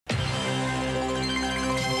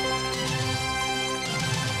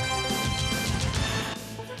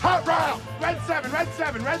Hot round! Red 7, red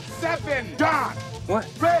 7, red 7! Don! What?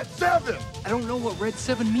 Red 7! I don't know what Red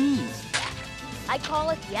 7 means. I call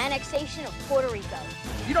it the annexation of Puerto Rico.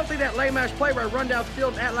 You don't think that lame-ass play where I run down the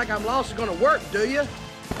field and act like I'm lost is gonna work, do you?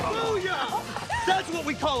 Booyah! That's what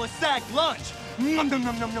we call a sack lunch. Nom, nom,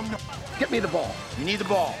 nom, nom, nom, nom. Get me the ball. You need the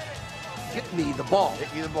ball. Get me the ball.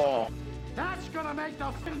 Get me the ball. That's gonna make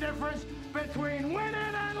the difference between winning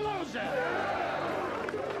and losing.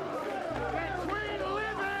 Between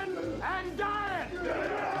living and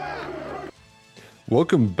dying.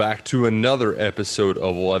 Welcome back to another episode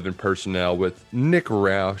of 11 Personnel with Nick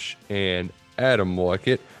Roush and Adam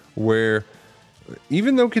Luckett, where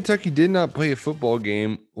even though Kentucky did not play a football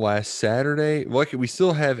game last Saturday, Luckett, we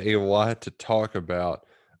still have a lot to talk about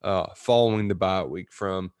following the bye week,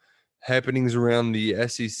 from happenings around the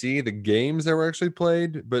SEC, the games that were actually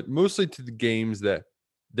played, but mostly to the games that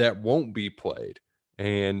won't be played.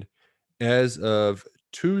 And as of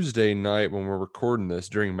Tuesday night, when we're recording this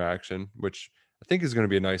during Maction, which I think is going to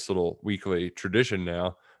be a nice little weekly tradition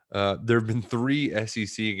now, there have been 3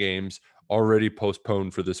 SEC games already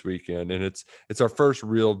postponed for this weekend, and it's our first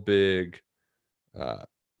real big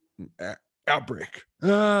outbreak.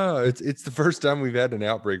 It's the first time we've had an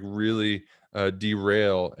outbreak really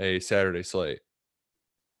derail a Saturday slate.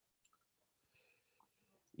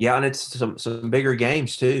 Yeah, and it's some bigger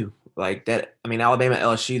games too, like that. I mean, Alabama,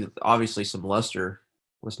 LSU, obviously some luster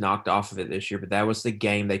was knocked off of it this year, but that was the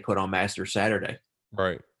game they put on Master Saturday,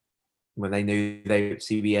 right? When they knew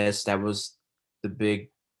CBS, that was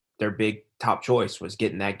their big top choice was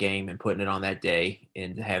getting that game and putting it on that day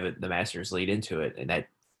and to have the Masters lead into it, and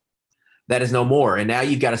that is no more. And now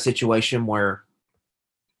you've got a situation where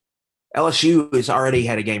LSU has already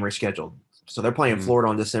had a game rescheduled, so they're playing Florida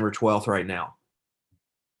on December 12th right now.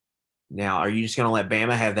 Now, are you just going to let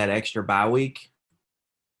Bama have that extra bye week?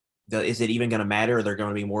 Is it even going to matter? Are there going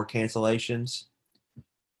to be more cancellations?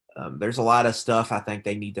 There's a lot of stuff I think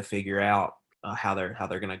they need to figure out how they're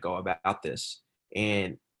going to go about this,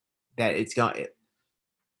 and that it's going.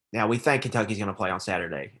 Now we think Kentucky's going to play on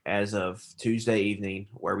Saturday as of Tuesday evening,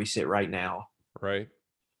 where we sit right now. Right.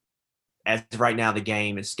 As of right now, the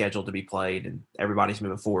game is scheduled to be played, and everybody's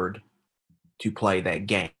moving forward to play that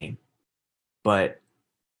game. But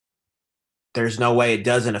there's no way it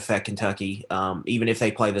doesn't affect Kentucky. Even if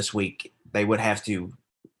they play this week, they would have to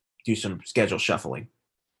do some schedule shuffling.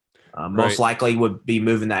 Most likely would be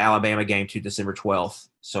moving the Alabama game to December 12th,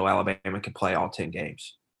 so Alabama can play all 10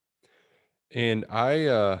 games. And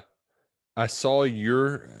I saw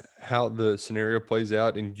how the scenario plays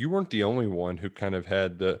out, and you weren't the only one who kind of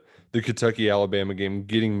had the Kentucky-Alabama game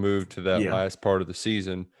getting moved to that last part of the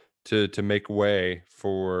season to make way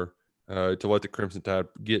for to let the Crimson Tide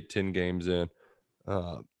get 10 games in.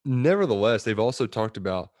 Nevertheless, they've also talked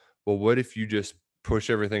about, well, what if you just push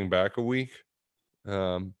everything back a week?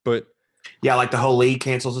 But yeah, like the whole league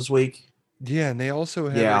cancels this week. Yeah, and they also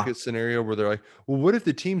have like a scenario where they're like, well, what if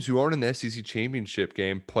the teams who aren't in the SEC championship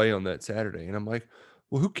game play on that Saturday? And I'm like,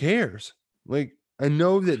 well, who cares? Like, I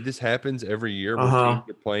know that this happens every year where teams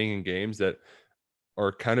are playing in games that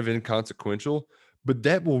are kind of inconsequential, but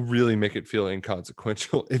that will really make it feel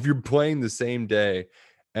inconsequential if you're playing the same day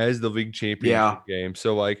as the league championship game.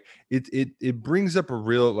 So like it brings up a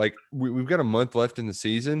real, like, we've got a month left in the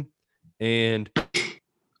season, and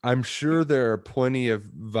I'm sure there are plenty of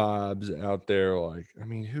vibes out there. Like, I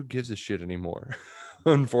mean, who gives a shit anymore?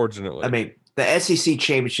 Unfortunately. I mean, the SEC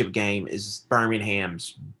championship game is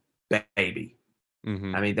Birmingham's baby.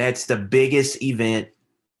 Mm-hmm. I mean, that's the biggest event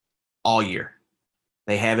all year.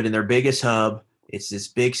 They have it in their biggest hub. It's this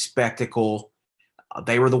big spectacle.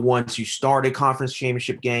 They were the ones who started conference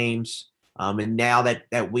championship games. And now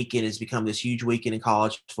that weekend has become this huge weekend in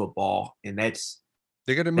college football. And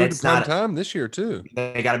they got to move to prime time this year too.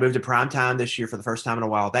 They got to move to prime time this year for the first time in a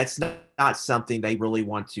while. That's not something they really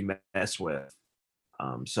want to mess with.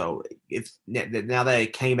 So if now that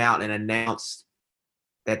it came out and announced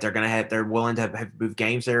that they're willing to have move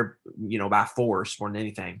games there, by force more than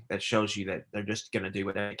anything, that shows you that they're just going to do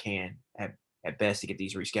what they can at best to get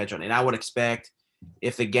these rescheduled. And I would expect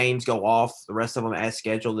if the games go off, the rest of them as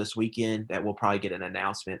scheduled this weekend, that we'll probably get an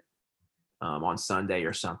announcement on Sunday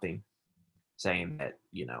or something saying that,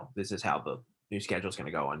 this is how the new schedule is going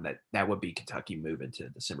to go, and that would be Kentucky moving to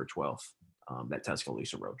December 12th, that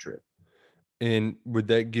Tuscaloosa road trip. And would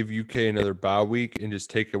that give UK another bye week and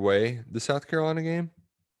just take away the South Carolina game?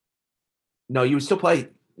 No, you would still play.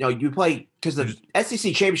 No, you play because the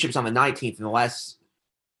SEC championship's on the 19th, and the last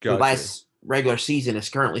regular season is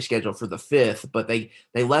currently scheduled for the 5th, but they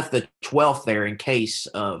left the 12th there in case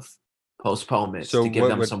of postponements So to give what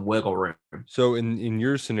them would- some wiggle room. So in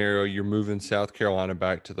your scenario, you're moving South Carolina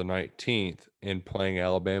back to the 19th and playing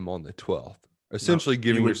Alabama on the 12th, essentially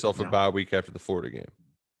giving yourself a bye week after the Florida game.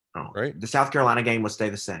 Oh, right? The South Carolina game will stay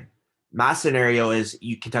the same. My scenario is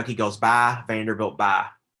Kentucky goes by, Vanderbilt by,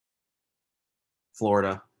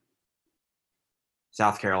 Florida,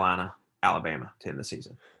 South Carolina, Alabama to end the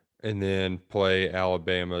season. And then play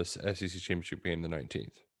Alabama's SEC championship game the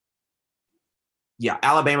 19th. Yeah,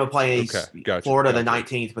 Alabama plays Florida the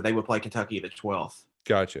 19th, but they would play Kentucky the 12th.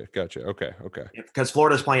 Gotcha. Okay. Because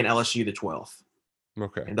Florida's playing LSU the 12th.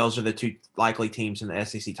 Okay. And those are the two likely teams in the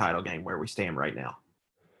SEC title game where we stand right now.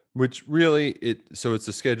 Which really, so it's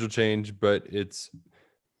a schedule change, but it's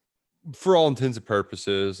for all intents and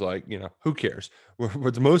purposes, like, who cares?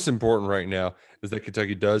 What's most important right now is that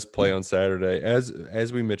Kentucky does play on Saturday.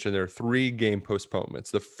 As we mentioned, there are 3 game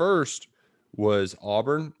postponements. The first was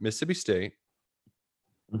Auburn, Mississippi State.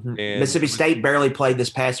 Mm-hmm. And Mississippi State barely played this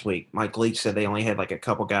past week. Mike Leach said they only had like a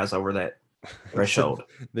couple guys over that threshold.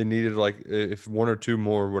 They needed if 1 or 2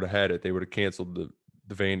 more would have had it, they would have canceled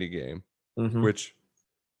the Vandy game, which,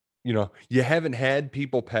 you haven't had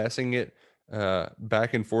people passing it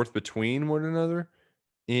back and forth between one another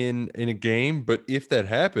in a game. But if that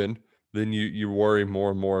happened, then you worry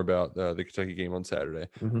more and more about the Kentucky game on Saturday.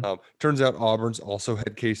 Turns out Auburn's also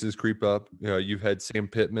had cases creep up. You've had Sam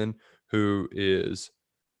Pittman, who is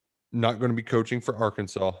not going to be coaching for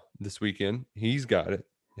Arkansas this weekend. He's got it.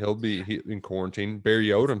 He'll be in quarantine. Barry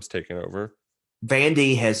Odom's taken over.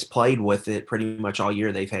 Vandy has played with it pretty much all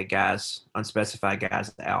year. They've had unspecified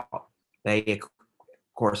guys out. They, of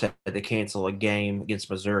course, had to cancel a game against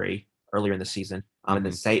Missouri earlier in the season. In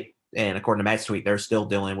the state, and according to Matt Sweet, they're still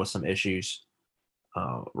dealing with some issues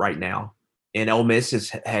right now. And Ole Miss has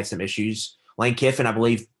had some issues. Lane Kiffin, I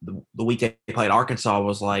believe, the week they played Arkansas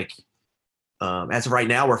was like, as of right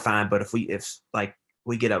now, we're fine. But if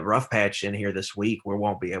we get a rough patch in here this week, we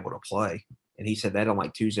won't be able to play. And he said that on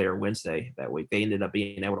like Tuesday or Wednesday that week. They ended up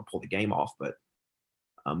being able to pull the game off. But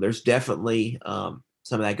there's definitely some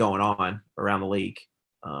of that going on around the league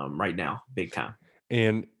right now, big time.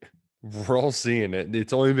 And we're all seeing it.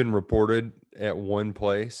 It's only been reported at one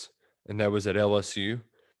place, and that was at LSU.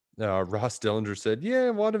 Ross Dillinger said,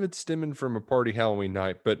 yeah, a lot of it's stemming from a party Halloween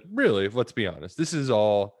night. But really, let's be honest, this is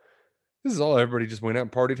all everybody just went out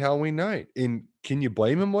and partied Halloween night. And can you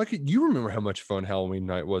blame him? You remember how much fun Halloween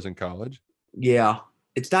night was in college? Yeah.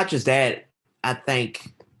 It's not just that. I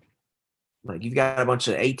think you've got a bunch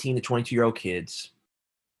of 18 to 22-year-old kids.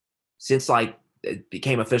 Since it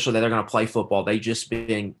became official that they're going to play football, they've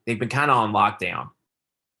been kind of on lockdown.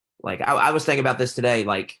 I was thinking about this today.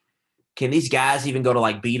 Can these guys even go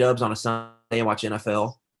to B-dubs on a Sunday and watch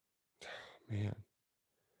NFL? Man.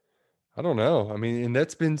 I don't know. I mean, and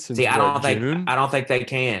that's been since June? I don't think they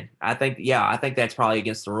can. I think that's probably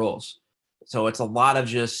against the rules. So it's a lot of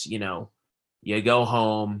just, you go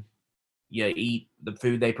home, you eat the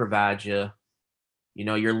food they provide you.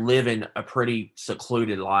 You're living a pretty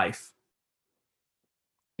secluded life.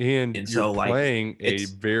 And you're playing a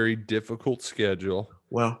very difficult schedule.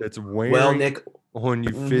 Well, that's wearing Nick, on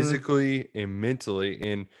you physically and mentally.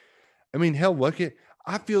 And I mean, hell, look at,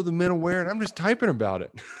 I feel the mental wear and I'm just typing about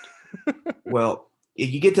it. Well,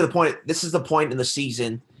 if you get to the point, this is the point in the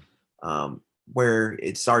season where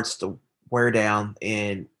it starts to wear down,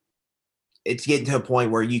 and it's getting to a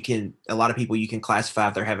point where a lot of people you can classify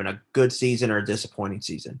if they're having a good season or a disappointing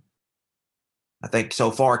season. I think so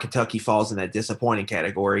far Kentucky falls in that disappointing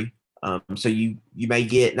category. So you may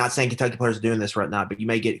get, not saying Kentucky players are doing this right now, but you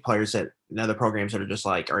may get players that in other programs that are just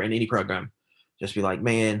or in any program, just be like,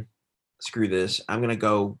 man, screw this. I'm going to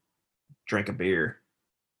go drink a beer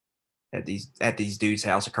at these dudes'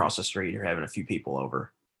 house across the street, or having a few people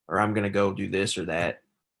over, or I'm going to go do this or that.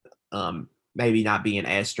 Maybe not being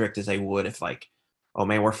as strict as they would if oh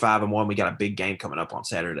man, we're 5-1. We got a big game coming up on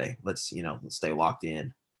Saturday. Let's stay locked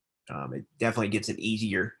in. It definitely gets it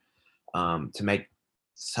easier to make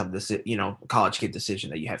some of this, college kid decision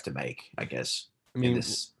that you have to make, I guess, in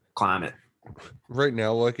this climate. Right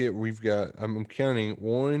now, we've got, I'm counting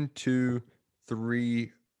 1, 2,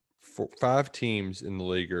 3, 4, 5 teams in the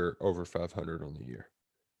league are over 500 on the year.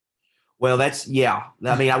 Well,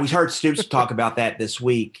 we heard Stoops talk about that this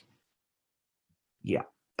week. Yeah.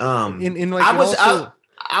 I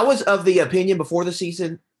was of the opinion before the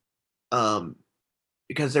season,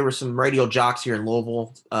 because there were some radio jocks here in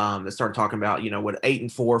Louisville that started talking about, would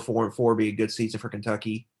 8-4, 4-4 be a good season for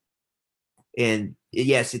Kentucky? And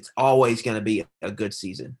yes, it's always going to be a good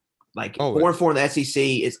season. 4-4 in the SEC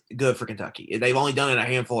is good for Kentucky. They've only done it a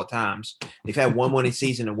handful of times. They've had one winning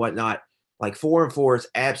season and whatnot. 4-4 is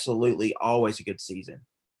absolutely always a good season.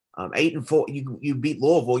 8-4, you beat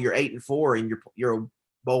Louisville. You're 8-4, and your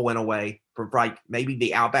bowl win away from probably maybe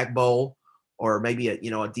the Outback Bowl or maybe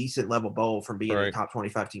a decent level bowl from being a top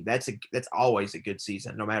 25 team. That's always a good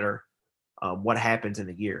season, no matter what happens in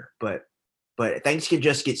the year. But things can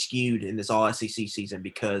just get skewed in this all SEC season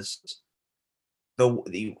because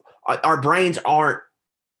our brains aren't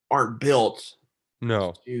built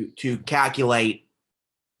to calculate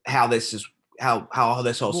how this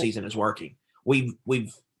whole season is working.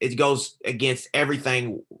 It goes against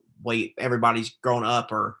everything everybody's grown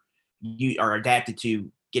up or you are adapted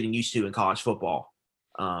to getting used to in college football.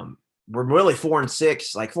 We're really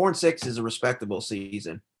 4-6. Like 4-6 is a respectable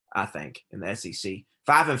season, I think, in the SEC.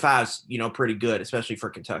 5-5 is, pretty good, especially for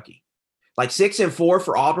Kentucky. Like 6-4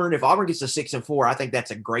 for Auburn. If Auburn gets to 6-4, I think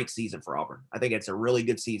that's a great season for Auburn. I think it's a really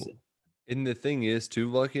good season. And the thing is, too,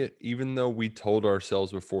 Luckett, even though we told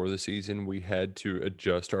ourselves before the season we had to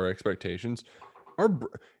adjust our expectations,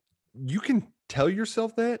 you can tell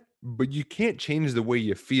yourself that, but you can't change the way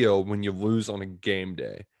you feel when you lose on a game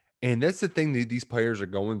day. And that's the thing that these players are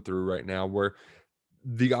going through right now, where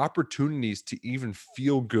the opportunities to even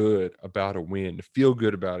feel good about a win, to feel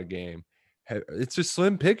good about a game, it's just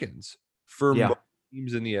slim pickings for most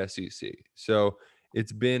teams in the SEC. So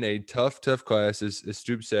it's been a tough class. As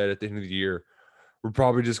Stoop said at the end of the year, we're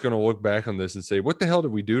probably just going to look back on this and say, what the hell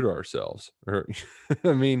did we do to ourselves? Or,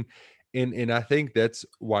 I mean, and I think that's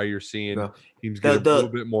why you're seeing teams get a little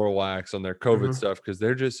bit more lax on their COVID stuff, because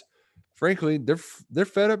they're just, frankly, they're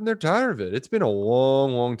fed up and they're tired of it. It's been a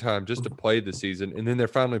long time just to play the season, and then they're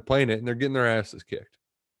finally playing it and they're getting their asses kicked.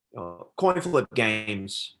 Coin flip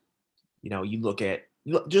games,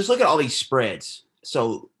 just look at all these spreads.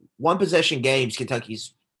 So one possession games,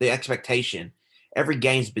 Kentucky's the expectation. Every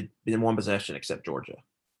game's been one possession except Georgia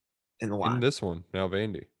in the line. And this one, now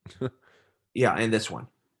Vandy. Yeah, and this one.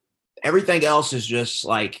 Everything else is just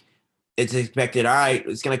like it's expected. All right,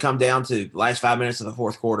 it's going to come down to the last 5 minutes of the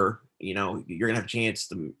fourth quarter. You're going to have a chance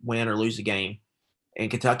to win or lose the game. And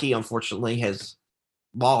Kentucky, unfortunately, has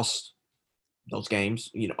lost those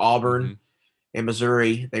games. Auburn and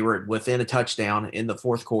Missouri, they were within a touchdown in the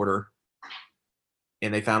fourth quarter,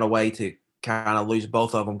 and they found a way to kind of lose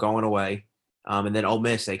both of them going away. And then Ole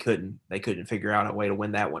Miss, they couldn't figure out a way to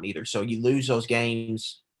win that one either. So you lose those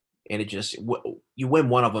games, and you win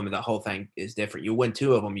one of them, and the whole thing is different. You win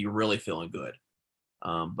two of them, you're really feeling good.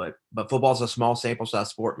 But football's a small sample size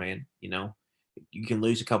sport, man. You can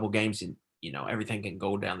lose a couple games, and everything can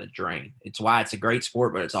go down the drain. It's why it's a great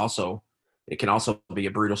sport, but it can also be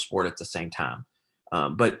a brutal sport at the same time.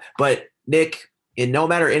 But Nick, in no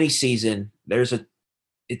matter any season,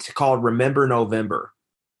 it's called Remember November.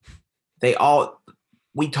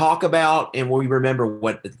 We talk about and we remember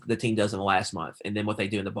what the team does in the last month and then what they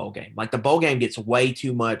do in the bowl game. Like the bowl game gets way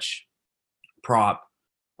too much prop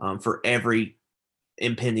for every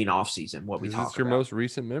impending offseason. What we talk about. It's your most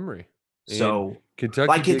recent memory. So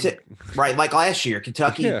Kentucky, like last year,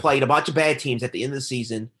 Kentucky played a bunch of bad teams at the end of the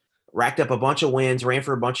season, racked up a bunch of wins, ran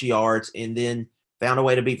for a bunch of yards, and then found a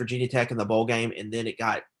way to beat Virginia Tech in the bowl game. And then it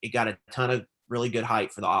got a ton of really good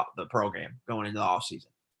hype for the program going into the offseason.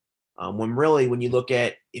 When you look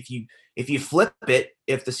at if you flip it,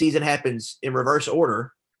 if the season happens in reverse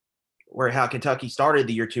order, how Kentucky started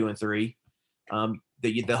the year 2 and 3,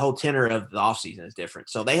 the whole tenor of the offseason is different.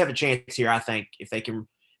 So they have a chance here, I think, if they can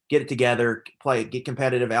get it together, get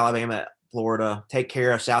competitive. Alabama, Florida, take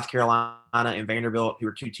care of South Carolina and Vanderbilt, who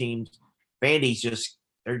are two teams. Vandy's just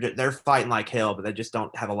they're fighting like hell, but they just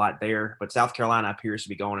don't have a lot there. But South Carolina appears to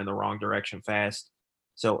be going in the wrong direction fast.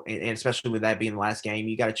 So, and especially with that being the last game,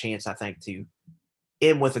 you got a chance, I think, to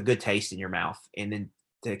end with a good taste in your mouth, and then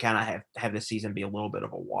to kind of have this season be a little bit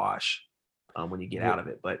of a wash when you get out of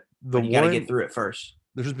it. But you got to get through it first.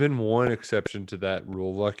 There's been one exception to that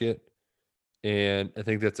rule, Luckett, and I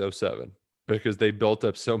think that's 2007, because they built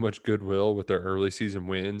up so much goodwill with their early season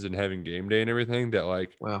wins and having game day and everything that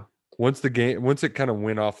once it kind of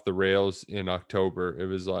went off the rails in October, it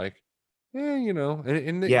was like,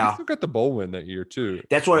 and they still got the bowl win that year too.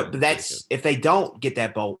 That's if they don't get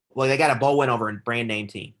that bowl. Well, they got a bowl win over a brand name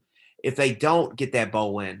team. If they don't get that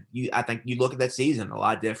bowl win, I think you look at that season a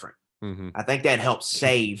lot different. Mm-hmm. I think that helps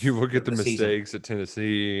save. You look at the mistakes at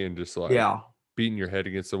Tennessee and just beating your head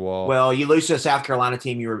against the wall. Well, you lose to a South Carolina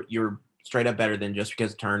team, you're straight up better than just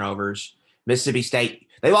because of turnovers. Mississippi State,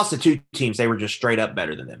 they lost to two teams. They were just straight up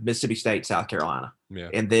better than them. Mississippi State, South Carolina. Yeah.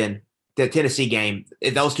 And then the Tennessee game,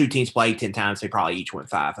 if those two teams played 10 times, they probably each win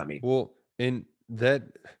 5. And that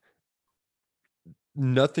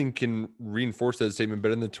nothing can reinforce that statement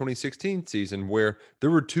better than the 2016 season, where there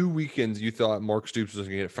were 2 weekends you thought Mark Stoops was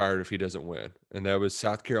going to get fired if he doesn't win. And that was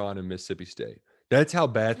South Carolina and Mississippi State. That's how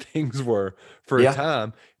bad things were for a Yeah.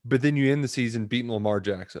 time. But then you end the season beating Lamar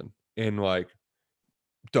Jackson and like,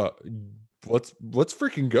 duh, let's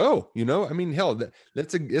freaking go. You know, I mean, hell,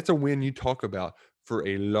 that's a win you talk about for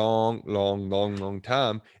a long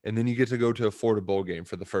time, and then you get to go to a Florida bowl game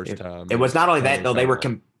for the first time. It was not only that though; they were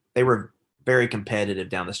time. they were very competitive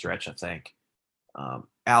down the stretch. I think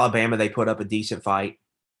Alabama, they put up a decent fight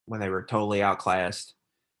when they were totally outclassed.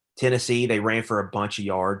 Tennessee, they ran for a bunch of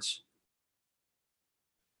yards.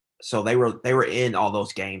 So they were in all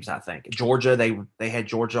those games. I think Georgia, they had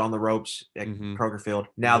Georgia on the ropes at Kroger Field.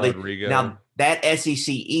 Now that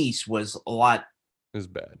SEC East was a lot. It was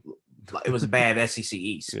bad. It was a bad SEC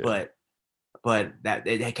East, Yeah. but that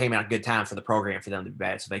it came out a good time for the program for them to be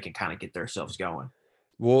bad, so they can kind of get themselves going.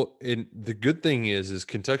 Well, and the good thing is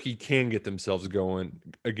Kentucky can get themselves going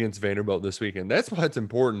against Vanderbilt this weekend. That's why it's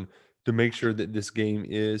important to make sure that this game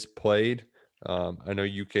is played. I know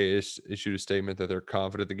UK issued a statement that they're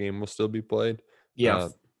confident the game will still be played. Yeah.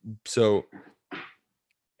 So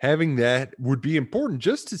having that would be important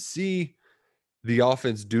just to see the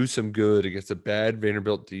offense do some good against a bad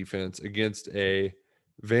Vanderbilt defense, against a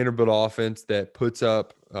Vanderbilt offense that puts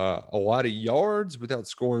up a lot of yards without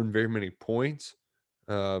scoring very many points,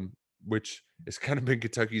 which is kind of been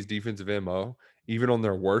Kentucky's defensive MO. Even on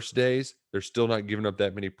their worst days, they're still not giving up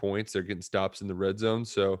that many points. They're getting stops in the red zone.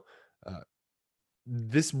 So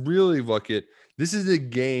this really this is a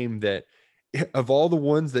game that, of all the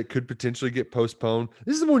ones that could potentially get postponed,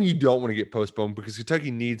 this is the one you don't want to get postponed because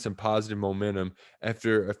Kentucky needs some positive momentum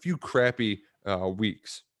after a few crappy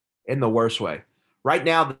weeks. In the worst way. Right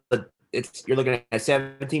now, you're looking at a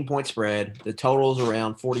 17-point spread. The total is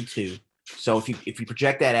around 42. So if you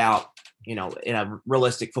project that out, in a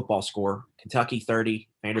realistic football score, Kentucky 30,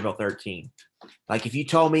 Vanderbilt 13. Like if you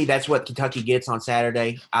told me that's what Kentucky gets on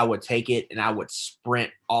Saturday, I would take it and I would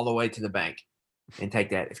sprint all the way to the bank and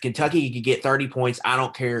take that. If Kentucky could get 30 points, I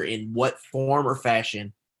don't care in what form or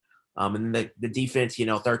fashion. And the defense,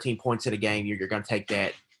 13 points in a game, you're going to take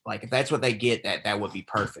that. Like if that's what they get, that would be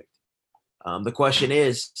perfect. The question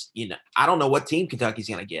is, I don't know what team Kentucky's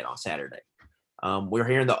going to get on Saturday. We're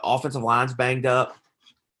hearing the offensive line's banged up.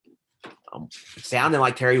 Sounding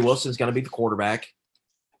like Terry Wilson's going to be the quarterback.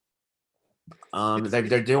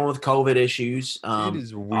 They're dealing with COVID issues. It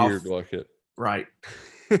is weird, right?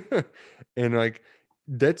 And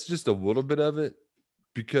that's just a little bit of it,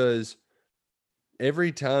 because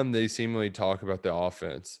every time they seemingly talk about the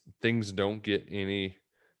offense, things don't get any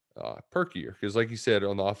perkier. Because, like you said,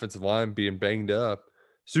 on the offensive line being banged up,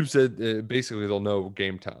 Soup said basically they'll know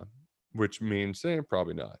game time, which means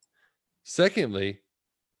probably not. Secondly,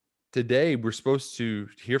 today we're supposed to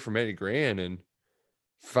hear from Eddie Gran, and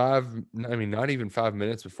not even 5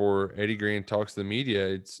 minutes before Eddie Gran talks to the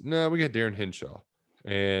media, we got Darren Henshaw,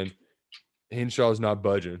 and Henshaw's not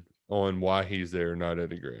budging on why he's there, not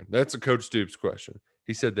Eddie Gran. That's a Coach Stoops question.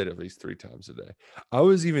 He said that at least 3 times a day. I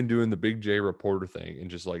was even doing the Big J reporter thing and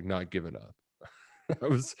just not giving up.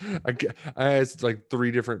 I asked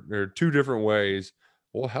 2 different ways.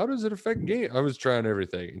 Well, how does it affect game? I was trying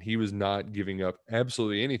everything, and he was not giving up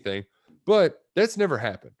absolutely anything. But that's never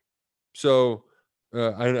happened. So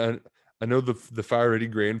I know the Fire Eddie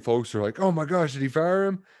Gran folks are like, oh my gosh, did he fire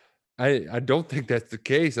him? I don't think that's the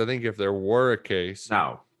case. I think if there were a case,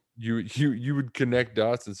 no, you would connect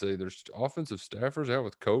dots and say there's offensive staffers out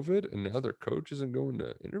with COVID and now their coach isn't going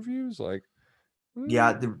to interviews.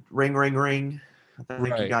 Yeah, the ring. I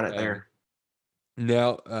think you got it there.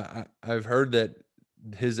 Now I've heard that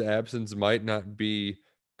his absence might not be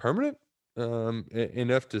permanent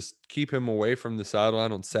enough to keep him away from the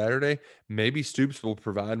sideline on Saturday. Maybe Stoops will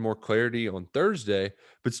provide more clarity on Thursday,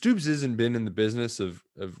 but Stoops hasn't been in the business of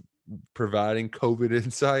providing COVID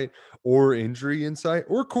insight or injury insight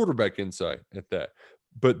or quarterback insight at that.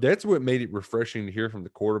 But that's what made it refreshing to hear from the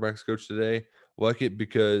quarterbacks coach today,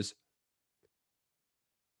 because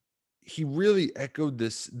he really echoed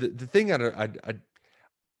this. The thing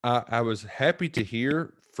I was happy to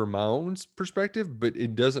hear from my own perspective, but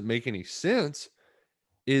it doesn't make any sense,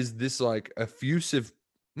 is this effusive,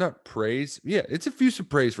 not praise. Yeah, it's effusive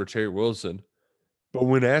praise for Terry Wilson. But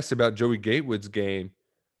when asked about Joey Gatewood's game,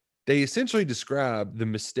 they essentially describe the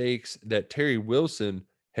mistakes that Terry Wilson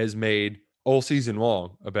has made all season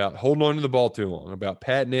long about holding on to the ball too long, about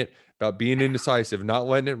patting it, about being indecisive, not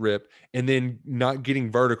letting it rip, and then not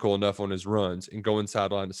getting vertical enough on his runs and going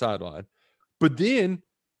sideline to sideline. But then,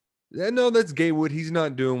 no, that's Gatewood. He's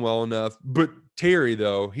not doing well enough. But Terry,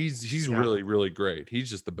 though, he's really, really great. He's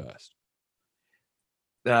just the best.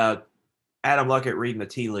 Adam Luckett reading the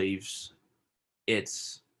tea leaves,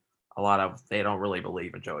 it's a lot of they don't really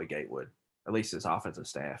believe in Joey Gatewood, at least his offensive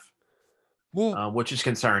staff. Well, which is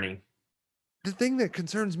concerning. the thing that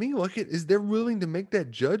concerns me, is they're willing to make that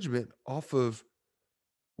judgment off of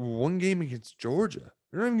one game against Georgia.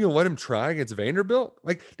 They're not even going to let him try against Vanderbilt.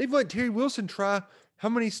 Like, they've let Terry Wilson try how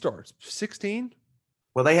many starts? 16?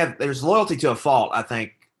 Well, there's loyalty to a fault, I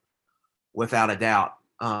think, without a doubt.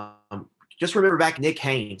 Just remember back Nick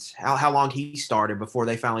Haynes, how long he started before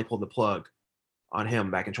they finally pulled the plug on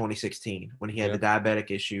him back in 2016 when he had the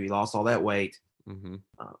diabetic issue. He lost all that weight. Mm-hmm.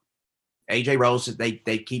 AJ Rose,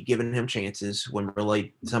 they keep giving him chances when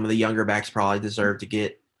really some of the younger backs probably deserve to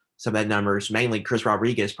get some of that numbers. Mainly Chris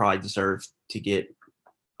Rodriguez probably deserved to get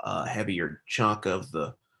a heavier chunk of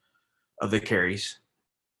the carries.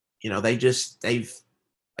 They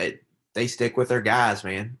stick with their guys,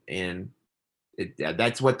 man, and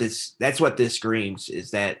that's what this screams,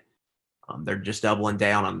 is that they're just doubling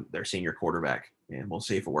down on their senior quarterback, and we'll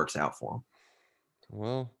see if it works out for them.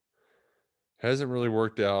 Well, hasn't really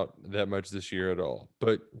worked out that much this year at all.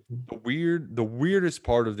 But the weirdest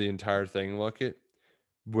part of the entire thing, Luckett,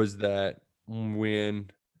 was that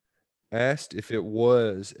when asked if it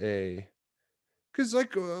was because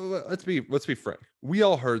let's be frank, we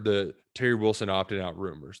all heard the Terry Wilson opting out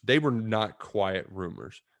rumors. They were not quiet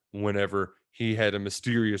rumors whenever he had a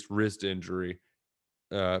mysterious wrist injury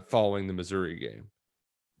following the Missouri game.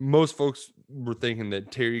 Most folks were thinking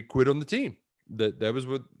that Terry quit on the team.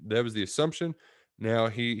 That was the assumption. Now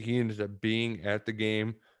he ended up being at the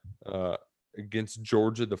game against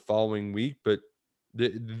Georgia the following week, but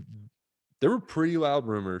there were pretty loud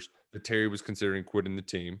rumors that Terry was considering quitting the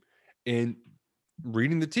team. And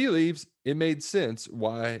reading the tea leaves, it made sense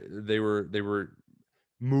why they were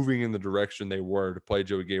moving in the direction they were to play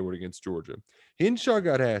Joey Gatewood against Georgia. Henshaw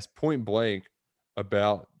got asked point blank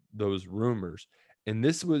about those rumors, and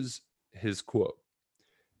this was his quote.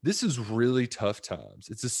 "This is really tough times.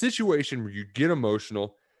 It's a situation where you get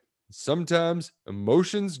emotional. Sometimes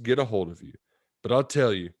emotions get a hold of you. But I'll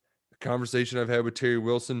tell you, the conversation I've had with Terry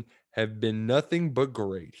Wilson have been nothing but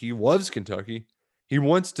great. He loves Kentucky. He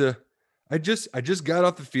wants to. I just got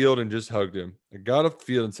off the field and just hugged him. I got off the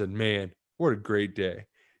field and said, man, what a great day.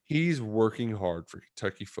 He's working hard for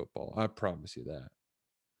Kentucky football. I promise you that."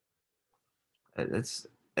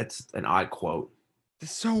 That's an odd quote.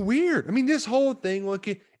 It's so weird. I mean, this whole thing,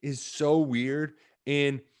 is so weird.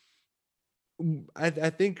 And I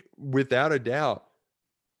think without a doubt,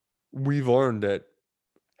 we've learned that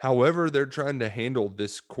however they're trying to handle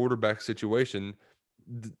this quarterback situation,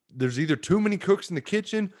 there's either too many cooks in the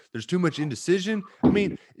kitchen, there's too much indecision. I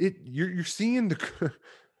mean, you're seeing the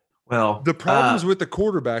problems with the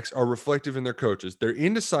quarterbacks are reflective in their coaches. They're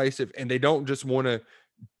indecisive, and they don't just want to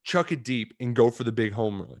chuck it deep and go for the big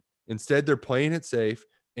home run. Instead, they're playing it safe,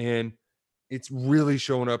 and it's really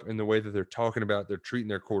showing up in the way that they're talking about, they're treating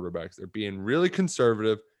their quarterbacks. They're being really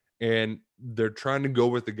conservative, and they're trying to go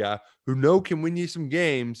with the guy who can win you some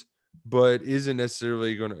games, but isn't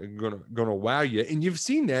necessarily gonna wow you. And you've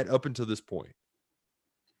seen that up until this point.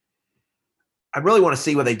 I really want to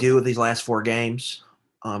see what they do with these last 4 games,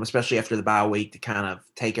 especially after the bye week, to kind of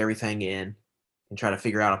take everything in and try to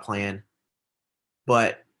figure out a plan.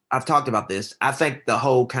 But I've talked about this. I think the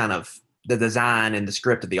whole kind of the design and the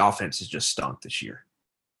script of the offense has just stunk this year.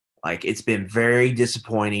 Like, it's been very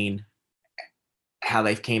disappointing how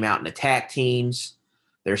they've came out and attacked teams,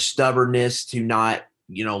 their stubbornness to not,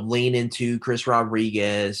 lean into Chris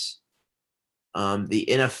Rodriguez, the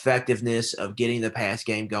ineffectiveness of getting the pass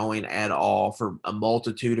game going at all for a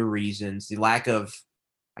multitude of reasons, the lack of,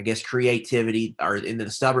 I guess, creativity or in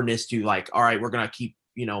the stubbornness to all right, we're going to keep,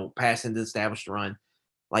 passing the established run.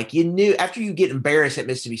 Like, you knew after you get embarrassed at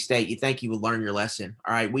Mississippi State, you think you would learn your lesson.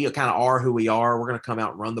 All right, we kind of are who we are. We're going to come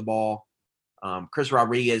out and run the ball. Chris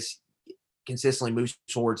Rodriguez consistently moves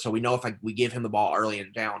forward, so we know if we give him the ball early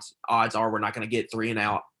in downs, odds are we're not going to get 3 and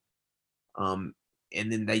out. And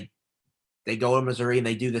then they go to Missouri and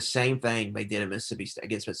they do the same thing they did against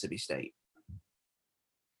Mississippi State.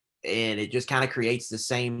 And it just kind of creates the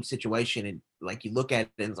same situation. And you look at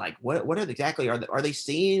it and it's like, what exactly are they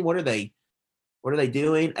seeing? What are they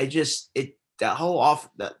doing? You're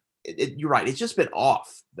right. It's just been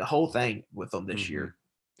off, the whole thing with them this year,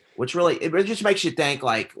 which really, it just makes you think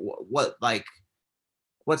what's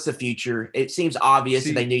the future? It seems obvious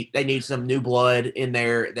that they need some new blood in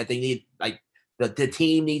there, that they need the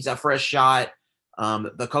team needs a fresh shot.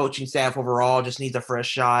 The coaching staff overall just needs a fresh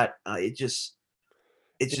shot. There's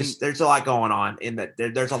a lot going on in that.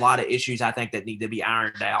 There's a lot of issues I think that need to be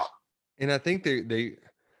ironed out. And I think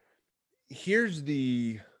here's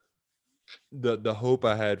the hope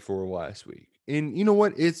I had for last week. And you know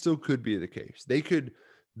what? It still could be the case.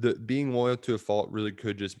 Being loyal to a fault really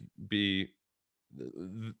could just be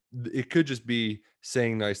it could just be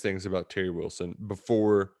saying nice things about Terry Wilson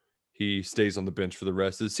before he stays on the bench for the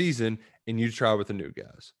rest of the season, and you try with the new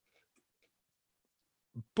guys.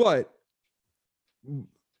 But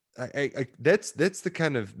that's the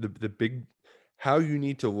kind of the big, how you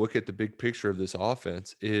need to look at the big picture of this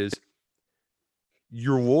offense is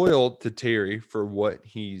you're loyal to Terry for what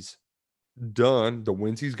he's done, the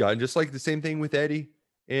wins he's gotten, just like the same thing with Eddie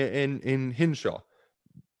and Henshaw.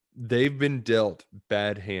 They've been dealt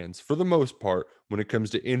bad hands for the most part when it comes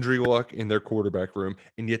to injury luck in their quarterback room,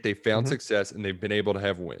 and yet they found success and they've been able to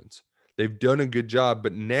have wins. They've done a good job,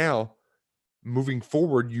 but now moving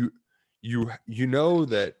forward, you know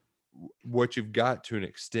that what you've got to an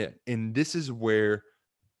extent, and this is where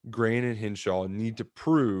Grant and Henshaw need to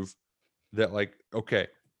prove that, like, okay,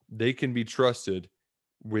 they can be trusted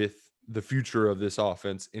with the future of this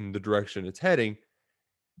offense in the direction it's heading.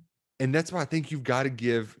 And that's why I think you got to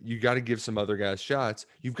give some other guys shots.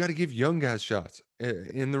 You've got to give young guys shots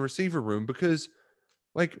in the receiver room, because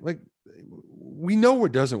like we know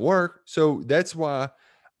it doesn't work. So that's why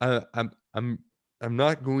I'm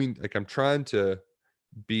not going, like, I'm trying to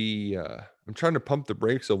pump the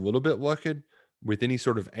brakes a little bit, Luckett, with any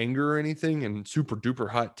sort of anger or anything and super duper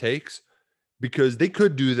hot takes, because they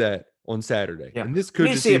could do that on Saturday. Yeah. And this could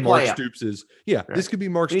just be Mark Stoops' this could be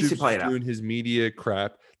Mark Stoops doing his media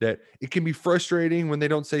crap, that it can be frustrating when they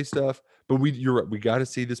don't say stuff, but you're right, we got to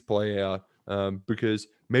see this play out, because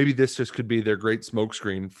maybe this just could be their great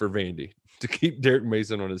smokescreen for Vandy to keep Derek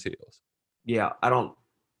Mason on his heels. Yeah,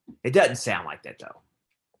 it doesn't sound like that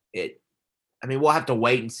though. We'll have to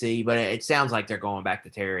wait and see, but it sounds like they're going back to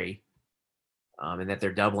Terry, and that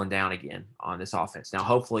they're doubling down again on this offense. Now,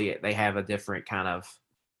 hopefully they have a different kind of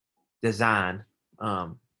design.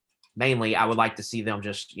 Mainly, I would like to see them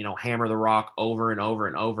just, hammer the rock over and over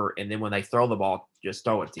and over, and then when they throw the ball, just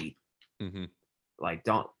throw it deep. Mm-hmm.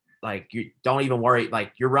 Don't even worry.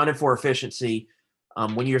 Like, you're running for efficiency.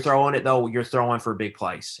 When you're throwing it though, you're throwing for a big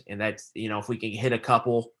place, and that's, if we can hit a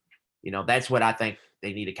couple, that's what I think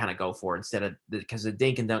they need to kind of go for, instead of because the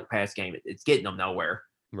dink and dunk pass game, it's getting them nowhere.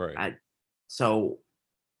 Right. So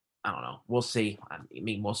I don't know. We'll see.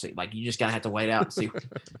 We'll see. Like, you just gotta have to wait out and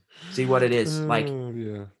see what it is. Like,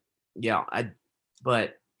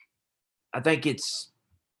 but I think it's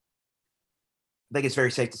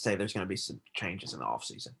very safe to say there's going to be some changes in the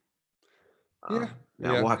offseason.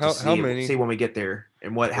 We'll have to see when we get there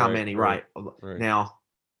and how many. Right. Now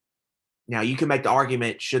you can make the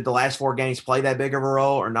argument: should the last 4 games play that big of a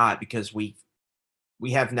role or not? Because we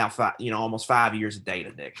have now almost 5 years of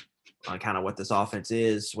data, Nick, on kind of what this offense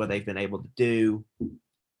is, what they've been able to do.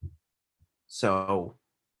 So,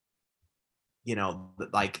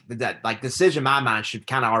 decision in my mind should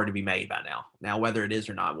kind of already be made by now. Now, whether it is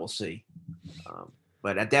or not, we'll see.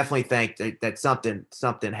 But I definitely think that something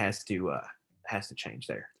has to change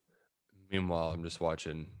there. Meanwhile, I'm just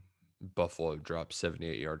watching Buffalo drop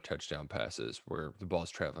 78-yard touchdown passes where the ball's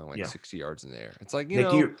traveling 60 yards in the air. It's like,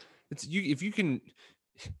 if you can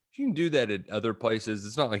do that at other places,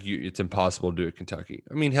 it's not like it's impossible to do at Kentucky.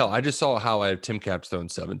 I mean, hell, I just saw how I have Tim Couch throwing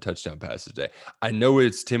 7 touchdown passes today. I know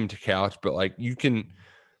it's Tim Couch, but like, the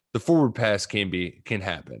forward pass can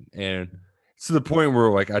happen. And it's to the point where,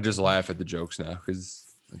 like, I just laugh at the jokes now,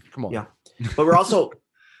 because, come on. Yeah. But we're also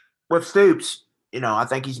with Stoops, I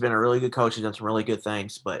think he's been a really good coach. He's done some really good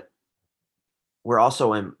things, but we're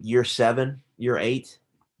also in year 7, year 8.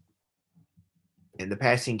 And the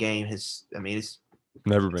passing game it's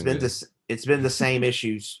never been it's been the same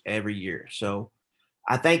issues every year. So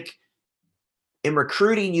I think in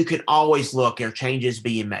recruiting, you can always look, are changes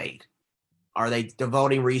being made? Are they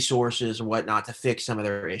devoting resources and whatnot to fix some of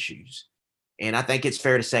their issues? And I think it's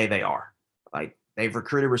fair to say they are. Like, they've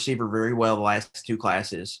recruited receiver very well the last 2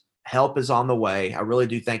 classes. Help is on the way. I really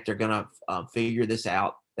do think they're going to figure this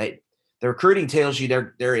out. The recruiting tells you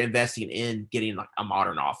they're investing in getting like a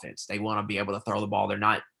modern offense. They want to be able to throw the ball.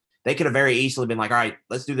 They could have very easily been like, all right,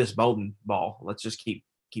 let's do this Bolden ball. Let's just keep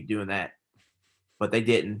doing that. But they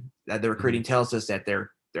didn't. The recruiting tells us that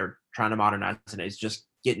they're trying to modernize, and it's just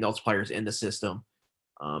getting those players in the system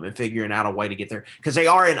and figuring out a way to get there. Because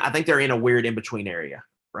I think they're in a weird in-between area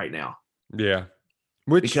right now. Yeah.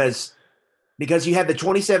 Because you have the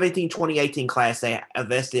 2017-2018 class, they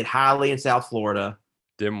invested highly in South Florida.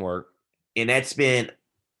 Didn't work. And it's been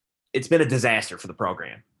a disaster for the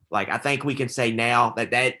program. Like, I think we can say now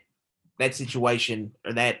that situation,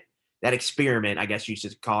 or that experiment, I guess you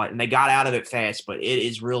should call it, and they got out of it fast, but it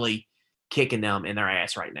is really kicking them in their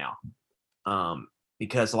ass right now.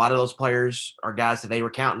 Because a lot of those players are guys that they were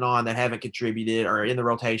counting on that haven't contributed, or in the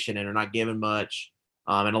rotation and are not given much.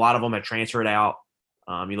 And a lot of them have transferred out.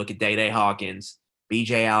 You look at Day Hawkins.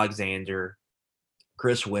 B.J. Alexander,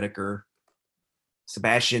 Chris Whitaker,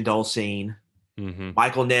 Sebastian Dolcine,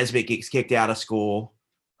 Michael Nesbitt gets kicked out of school.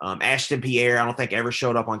 Ashton Pierre, I don't think ever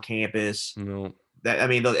showed up on campus. No.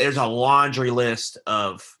 There's a laundry list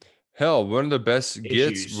of hell. One of the best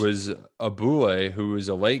issues. gets was Abule, who was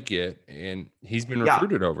a late get, and he's been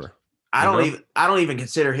recruited over. I don't even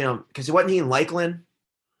consider him because wasn't he in Lakeland?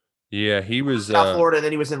 Yeah, he was South Florida, and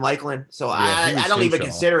then he was in Lakeland. So I don't even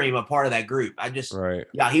consider him a part of that group.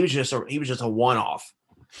 He was just a one-off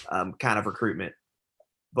kind of recruitment.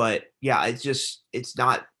 But yeah, it's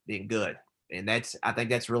not been good, and I think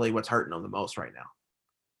that's really what's hurting them the most right now.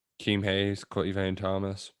 Keem Hayes, Cleveland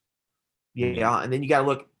Thomas. Yeah, and then you got to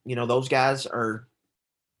look. Those guys are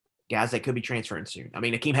guys that could be transferring soon. I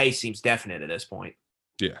mean, Akeem Hayes seems definite at this point.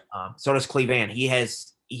 Yeah. So does Cleveland.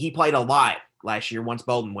 He played a lot last year once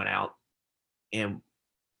Bolden went out, and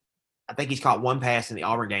I think he's caught one pass in the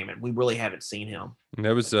Auburn game, and we really haven't seen him. And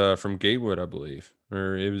that was from Gatewood, I believe,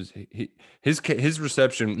 or it was his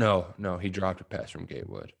reception. No, he dropped a pass from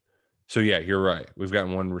Gatewood. So yeah, you're right. We've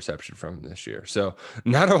gotten one reception from him this year, so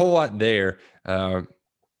not a whole lot there.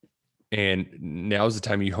 And now's the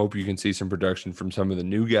time you hope you can see some production from some of the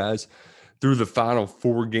new guys through the final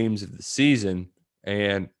 4 games of the season.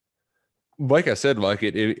 And like I said,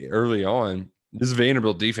 early on, this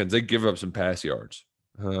Vanderbilt defense, they give up some pass yards.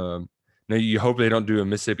 Now you hope they don't do a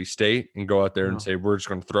Mississippi State and go out there and say, we're just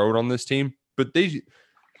going to throw it on this team. But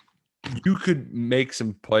you could make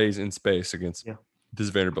some plays in space against this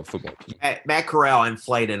Vanderbilt football team. Matt Corral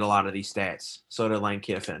inflated a lot of these stats. So did Lane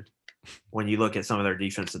Kiffin when you look at some of their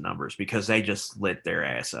defensive numbers because they just lit their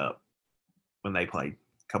ass up when they played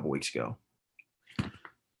a couple weeks ago.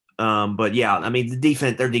 But yeah, I mean,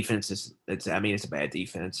 their defense is it's a bad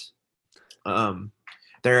defense.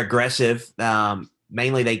 They're aggressive.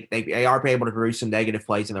 Mainly they are able to produce some negative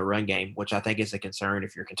plays in the run game, which I think is a concern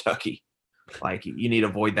if you're Kentucky. Like you need to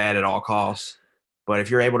avoid that at all costs. But if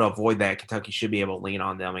you're able to avoid that, Kentucky should be able to lean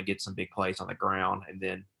on them and get some big plays on the ground. And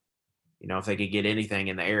then, if they could get anything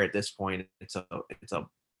in the air at this point, it's a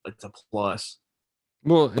plus.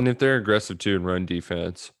 Well, and if they're aggressive too in run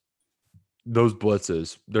defense, those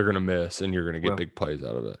blitzes, they're going to miss, and you're going to get big plays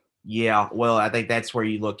out of it. Yeah, well, I think that's where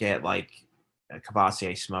you look at like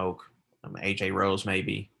Cavassier Smoke, AJ Rose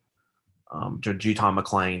maybe, Juton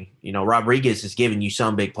McClain. Rodriguez is giving you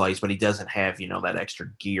some big plays, but he doesn't have, that extra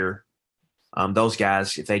gear. Those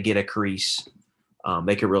guys, if they get a crease,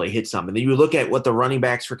 they could really hit something. Then you look at what the running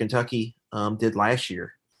backs for Kentucky did last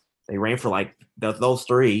year. They ran for like those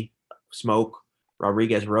 3, Smoke,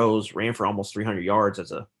 Rodriguez, Rose, ran for almost 300 yards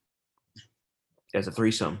as a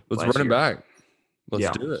threesome. Let's run it back.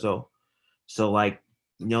 Let's do it. So like,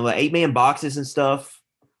 the 8-man boxes and stuff,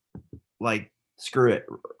 like, screw it.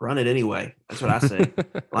 Run it anyway. That's what I say.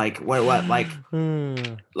 like, what, like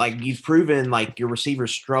you've proven like your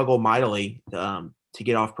receivers struggle mightily to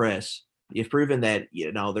get off press. You've proven that,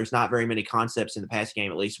 there's not very many concepts in the pass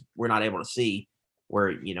game, at least we're not able to see,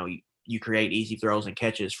 where, you create easy throws and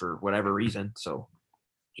catches for whatever reason. So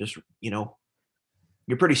just,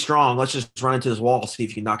 you're pretty strong. Let's just run into this wall, see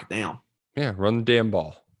if you can knock it down. Yeah, run the damn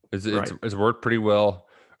ball. It's worked pretty well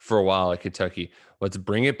for a while at Kentucky. Let's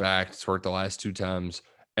bring it back. It's worked the last 2 times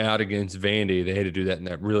out against Vandy. They had to do that in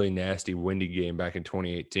that really nasty, windy game back in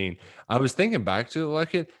 2018. I was thinking back to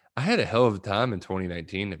I had a hell of a time in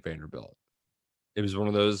 2019 at Vanderbilt. It was one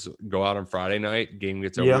of those go out on Friday night, game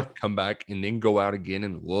gets over, come back, and then go out again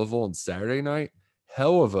in Louisville on Saturday night.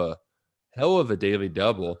 Hell of a daily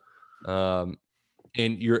double. And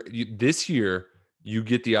this year you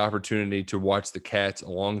get the opportunity to watch the Cats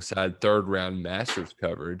alongside 3rd round Masters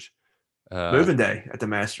coverage. Moving day at the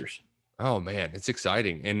Masters. Oh man, it's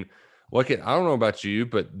exciting. And I don't know about you,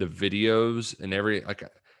 but the videos and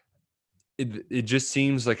it just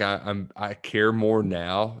seems like I care more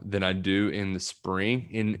now than I do in the spring.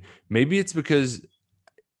 And maybe it's because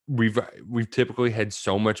we've typically had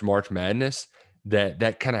so much March Madness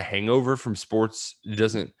that kind of hangover from sports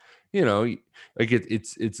doesn't,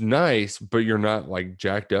 it's nice, but you're not like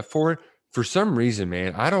jacked up for it. For some reason,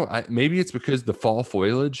 man, maybe it's because the fall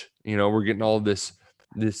foliage, we're getting all these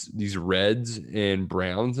reds and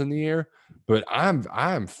browns in the air, but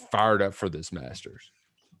I'm fired up for this Masters.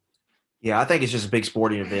 Yeah, I think it's just a big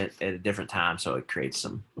sporting event at a different time, so it creates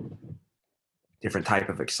some different type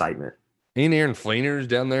of excitement. And Aaron Fleener's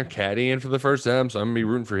down there caddying for the first time, so I'm gonna be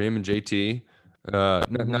rooting for him and JT. Not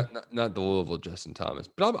the Louisville Justin Thomas,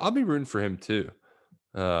 but I'll be rooting for him too.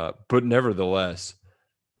 But nevertheless,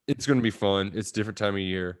 it's gonna be fun. It's a different time of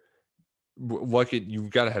year.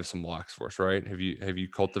 You've got to have some locks for us, right? Have you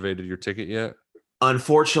cultivated your ticket yet?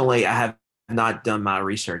 Unfortunately, I have not done my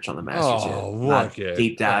research on the Masters yet. Oh, Not look at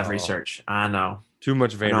deep dive oh. research. I know. Too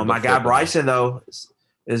much I know. Vanderbilt. My guy football. Bryson though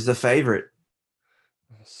is the favorite.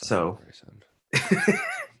 So.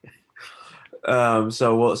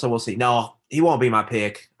 So we'll see. No, he won't be my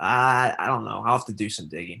pick. I don't know. I'll have to do some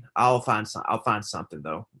digging. I'll find something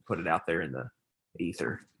though. Put it out there in the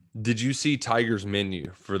ether. Did you see Tiger's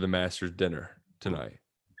menu for the Masters dinner tonight?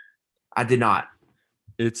 I did not.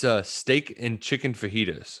 It's steak and chicken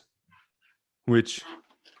fajitas, which,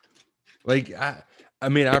 like, I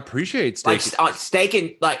mean, I appreciate steak. Like steak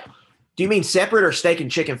and like. Do you mean separate or steak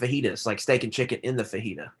and chicken fajitas? Like steak and chicken in the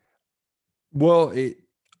fajita? Well,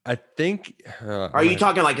 I think. Are you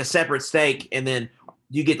talking like a separate steak and then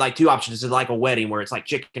you get like two options? It's like a wedding where it's like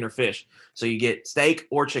chicken or fish. So you get steak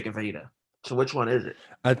or chicken fajita. So which one is it?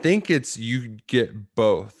 I think it's you get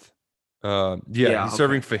both. He's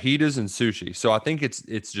serving fajitas and sushi. So I think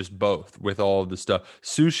it's just both with all of the stuff.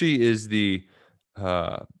 Sushi is the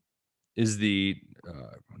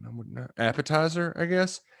appetizer, I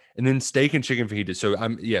guess, and then steak and chicken fajitas.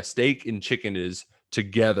 So steak and chicken is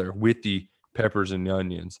together with the peppers and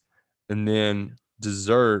onions, and then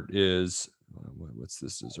dessert is what's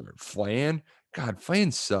this dessert? Flan. God,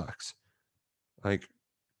 flan sucks. Like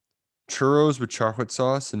churros with chocolate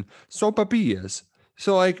sauce and sopapillas.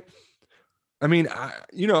 So like, I mean, I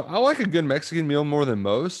like a good Mexican meal more than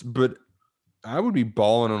most, but I would be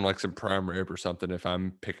balling on like some prime rib or something if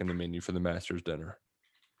I'm picking the menu for the Masters dinner.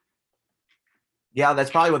 Yeah,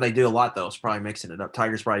 that's probably what they do a lot though. It's probably mixing it up.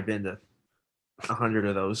 Tiger's probably been to 100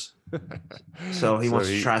 of those. So he wants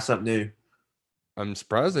to try something new. I'm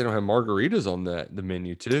surprised they don't have margaritas on the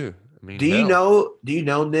menu too. I mean, do you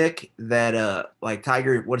know, Nick, that like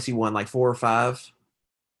Tiger, what has he won? Like 4 or 5?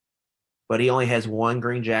 But he only has one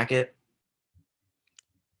green jacket.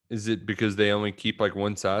 Is it because they only keep like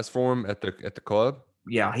one size for him at the club?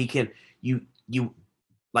 Yeah, he can you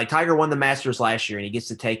like Tiger won the Masters last year and he gets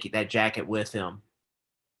to take that jacket with him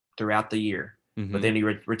throughout the year. Mm-hmm. But then he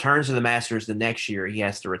returns to the Masters the next year. He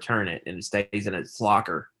has to return it, and it stays in its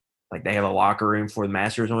locker. Like they have a locker room for the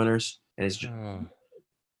Masters winners, and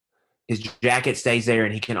his jacket stays there,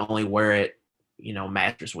 and he can only wear it,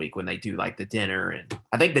 Masters week when they do like the dinner. And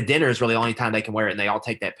I think the dinner is really the only time they can wear it, and they all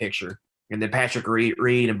take that picture. And then Patrick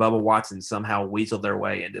Reed and Bubba Watson somehow weasel their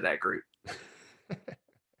way into that group.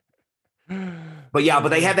 But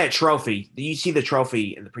they have that trophy. You see the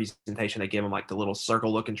trophy in the presentation. They give him like the little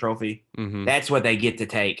circle-looking trophy. Mm-hmm. That's what they get to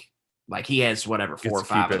take. Like he has 4 or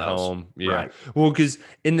 5 of those. Home. Yeah. Right. Well, because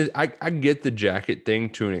I get the jacket thing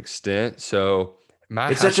to an extent. So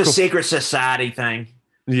it's such a secret society thing.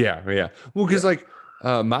 Yeah. Well, because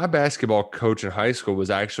my basketball coach in high school was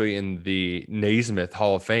actually in the Naismith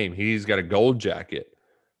Hall of Fame. He's got a gold jacket.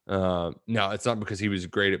 Now it's not because he was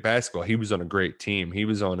great at basketball. He was on a great team. He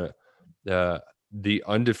was on the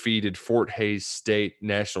undefeated Fort Hays State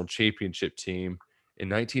National Championship team in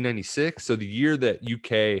 1996. So the year that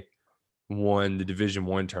UK won the Division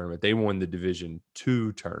I tournament, they won the Division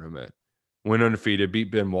II tournament, went undefeated,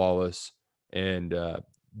 beat Ben Wallace, and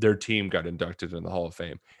their team got inducted in the Hall of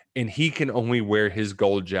Fame. And he can only wear his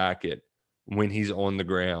gold jacket when he's on the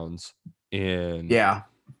grounds in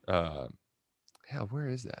where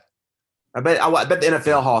is that? I bet the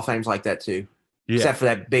NFL Hall of Fame's like that too. Yeah. Except for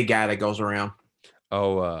that big guy that goes around.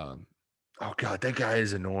 Oh God, that guy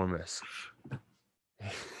is enormous.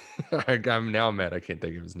 I'm mad I can't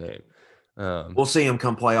think of his name. We'll see him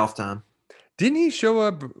come playoff time. Didn't he show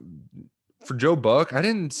up for Joe Buck? I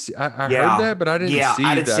didn't see. I heard that, but I didn't see.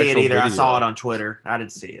 I didn't see it either. Video. I saw it on Twitter. I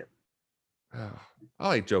didn't see it. Oh, I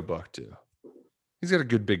like Joe Buck too. He's got a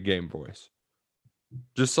good big game voice.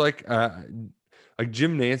 Just like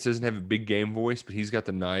Jim Nance doesn't have a big game voice, but he's got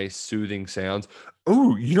the nice soothing sounds.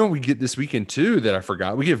 Oh, we get this weekend too that I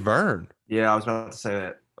forgot. We get Vern. Yeah, I was about to say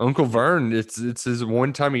that. Uncle Vern. It's his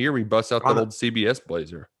one time a year we bust out that old CBS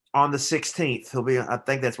Blazer. On the 16th, he'll be. I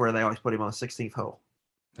think that's where they always put him, on the 16th hole.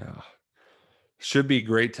 Oh. Should be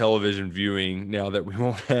great television viewing now that we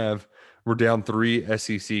won't have. We're down 3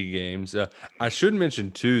 SEC games. I should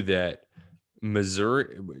mention too that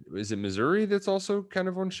Missouri, is it Missouri that's also kind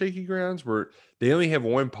of on shaky grounds where they only have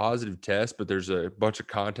one positive test, but there's a bunch of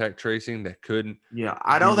contact tracing that couldn't. Yeah,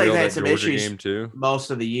 I know they've had some Georgia issues game too.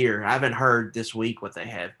 Most of the year. I haven't heard this week what they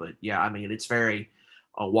have, but yeah, I mean, it's very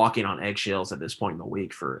walking on eggshells at this point in the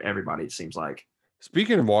week for everybody, it seems like.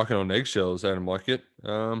 Speaking of walking on eggshells, Adam Luckett,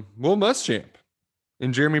 Will Muschamp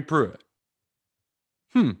and Jeremy Pruitt.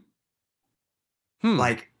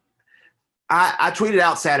 Like, I tweeted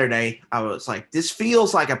out Saturday, I was like, this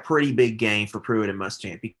feels like a pretty big game for Pruitt and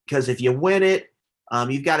Muschamp, because if you win it,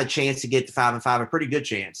 you've got a chance to get to 5-5, a pretty good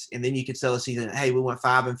chance. And then you could sell the season. Hey, we went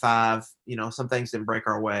 5-5. Some things didn't break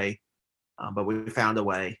our way, but we found a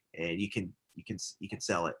way, and you can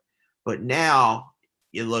sell it. But now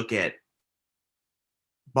you look at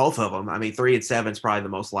both of them. I mean, 3-7 is probably the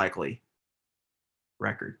most likely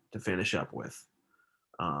record to finish up with.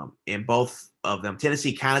 And both of them,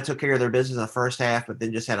 Tennessee kind of took care of their business in the first half, but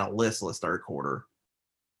then just had a listless third quarter.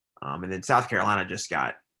 And then South Carolina just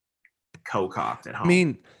got co-cocked at home. I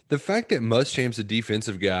mean, the fact that Muschamp's a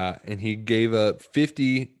defensive guy and he gave up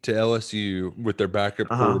 50 to LSU with their backup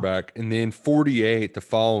quarterback and then 48 the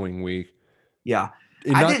following week. Yeah.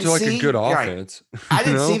 And not to like a good offense. Right. I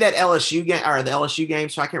didn't see that LSU game or the LSU game,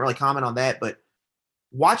 so I can't really comment on that. But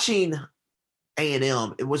watching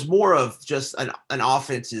A&M, it was more of just an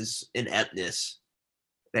offense's ineptness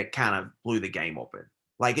that kind of blew the game open.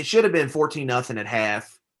 Like it should have been 14-0 at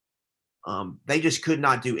half. They just could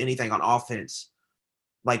not do anything on offense.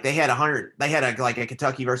 Like they had a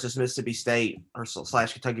Kentucky versus Mississippi State or /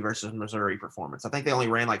 Kentucky versus Missouri performance. I think they only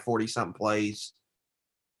ran like 40-something plays.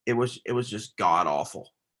 It was just god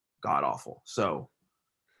awful. So,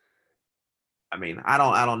 I mean, I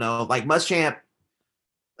don't know. Like Muschamp,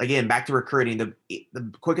 again, back to recruiting. The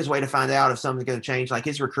quickest way to find out if something's going to change, like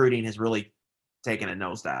his recruiting has really taken a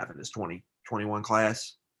nosedive in his 2021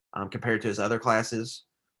 class compared to his other classes.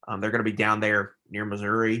 They're going to be down there near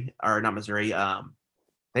Missouri, or not Missouri.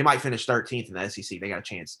 They might finish 13th in the SEC. They got a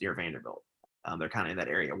chance near Vanderbilt. They're kind of in that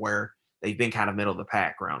area where they've been kind of middle of the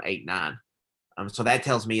pack, around 8-9. So that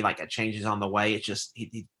tells me like a change is on the way. It's just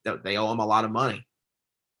they owe him a lot of money.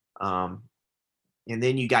 And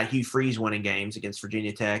then you got Hugh Freeze winning games against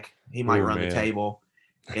Virginia Tech. He might run the table.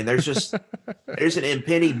 And there's just there's an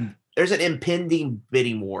impending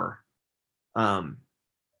bidding war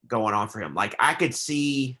going on for him. Like I could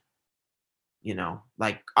see,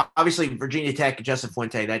 like obviously Virginia Tech, Justin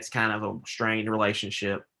Fuente, that's kind of a strained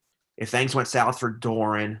relationship. If things went south for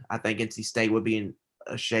Doran, I think NC State would be in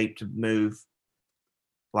a shape to move.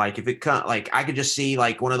 Like if it I could just see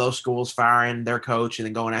like one of those schools firing their coach and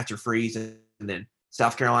then going after Freeze, and then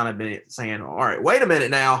South Carolina been saying, all right, wait a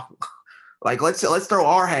minute now. Like let's throw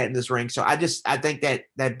our hat in this ring. So I think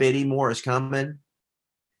that bidding war is coming.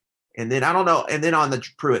 And then I don't know. And then on the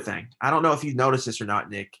Pruitt thing, I don't know if you've noticed this or not,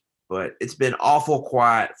 Nick, but it's been awful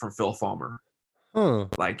quiet from Phil Fulmer. Huh.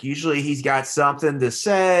 Like usually he's got something to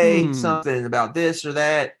say, something about this or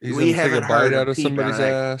that. We haven't heard out of somebody's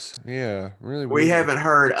ass. Yeah, really. We haven't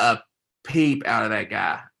heard a peep out of that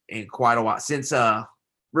guy in quite a while since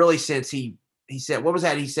he said, what was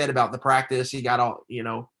that he said about the practice? He got all,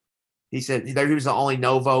 he said he was the only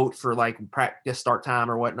no vote for like practice start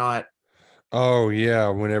time or whatnot. Oh yeah,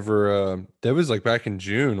 whenever that was like back in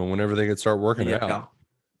June, or whenever they could start working out.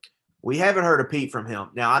 We haven't heard a peep from him.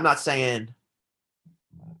 Now I'm not saying,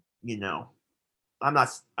 I'm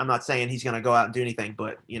not saying he's going to go out and do anything,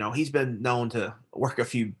 but he's been known to work a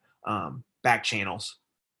few back channels.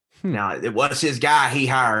 Now it was his guy he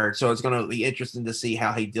hired, so it's going to be interesting to see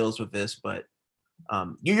how he deals with this. But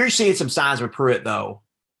you're seeing some signs with Pruitt though,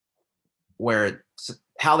 where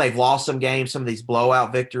how they've lost some games, some of these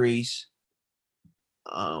blowout victories.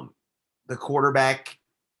 The quarterback,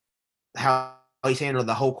 how he's handled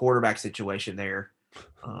the whole quarterback situation there.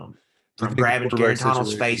 From grabbing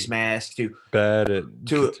Garantano's face mask to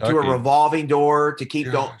a revolving door to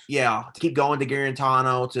keep going. Yeah. To keep going to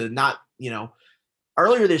Garantano to not,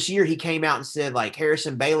 earlier this year, he came out and said like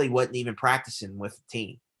Harrison Bailey wasn't even practicing with the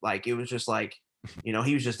team. Like, it was just like, he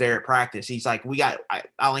was just there at practice. He's like, we can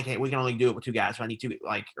only do it with two guys. So I need two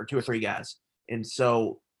or three guys. And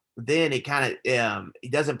so then it kind of, he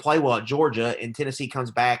doesn't play well at Georgia, and Tennessee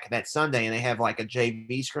comes back that Sunday and they have like a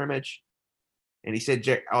JV scrimmage. And he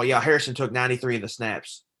said, oh, yeah, Harrison took 93 of the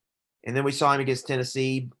snaps. And then we saw him against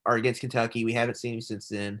Tennessee or against Kentucky. We haven't seen him since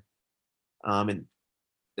then. And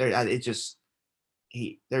there's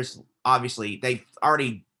obviously they've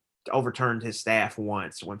already overturned his staff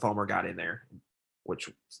once when Fulmer got in there, which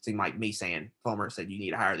seemed like me saying Fulmer said, you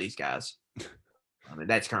need to hire these guys. And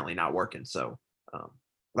that's currently not working. So,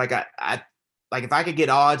 if I could get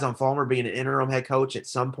odds on Fulmer being an interim head coach at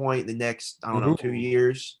some point in the next, 2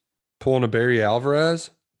 years. Pulling a Barry Alvarez?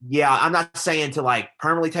 Yeah, I'm not saying to like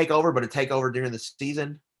permanently take over, but to take over during the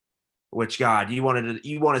season. Which, God, you want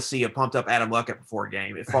to see a pumped up Adam Luckett before a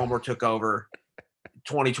game. If Fulmer took over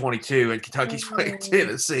 2022 and Kentucky's playing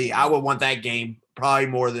Tennessee, I would want that game probably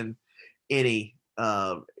more than any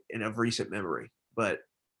in of recent memory. But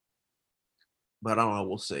I don't know.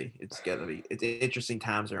 We'll see. It's interesting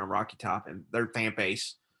times there on Rocky Top, and their fan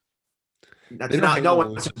base. No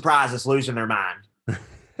one's surprised is losing their mind.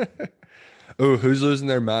 Oh, who's losing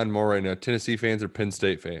their mind more right now? Tennessee fans or Penn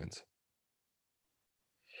State fans?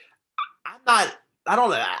 I'm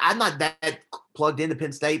not that plugged into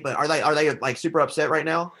Penn State, but are they like super upset right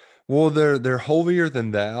now? Well, they're holier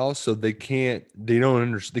than thou, so they can't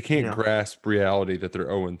grasp reality that they're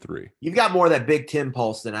 0-3. You've got more of that Big Ten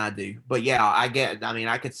pulse than I do, but yeah, I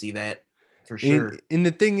could see that for sure. And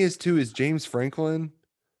the thing is too is James Franklin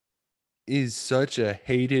is such a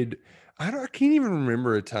hated. I can't even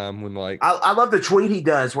remember a time when like I love the tweet he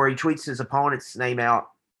does where he tweets his opponent's name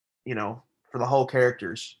out, for the whole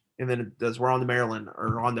characters, and then it does we're on to Maryland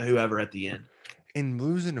or on to whoever at the end. And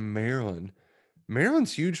losing to Maryland.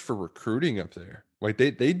 Maryland's huge for recruiting up there. Like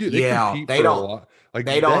they do. They compete they for don't. A lot. Like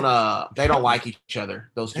they don't like each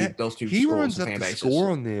other. Those two. He schools runs up fan the bases.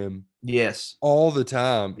 score on them. Yes, all the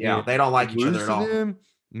time. Yeah, and they don't like each other at all. Them,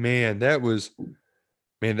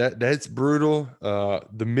 that's brutal.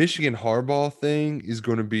 The Michigan Harbaugh thing is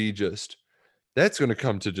going to be that's going to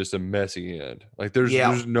come to just a messy end. Like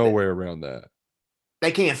there's no way around that.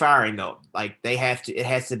 They can't fire him though. Like they have to. It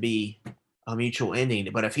has to be a mutual ending.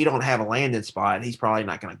 But if he don't have a landing spot, he's probably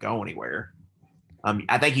not going to go anywhere.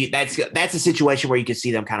 I think that's a situation where you could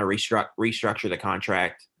see them kind of restructure the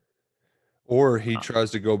contract. Or he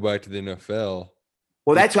tries to go back to the NFL.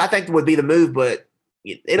 Well, that's what I think would be the move, but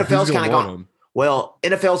NFL's kind of gone. Well,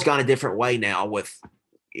 NFL's gone a different way now with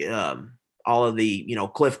all of the,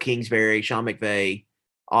 Cliff Kingsbury, Sean McVay,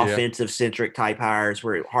 offensive-centric type hires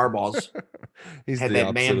where Harbaugh's had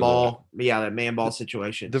that man ball. Yeah, that man ball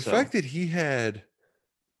situation. The fact that he had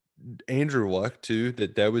Andrew Luck, too,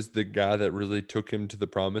 that was the guy that really took him to the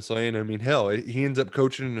promised land. I mean, hell, he ends up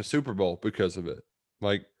coaching in a Super Bowl because of it.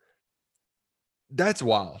 Like, that's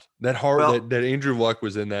wild. That Andrew Luck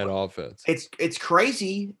was in that offense. It's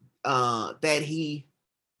crazy that he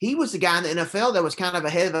was the guy in the NFL that was kind of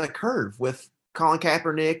ahead of the curve with Colin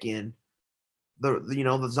Kaepernick and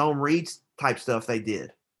the zone reads type stuff they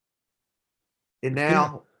did. And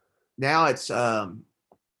now it's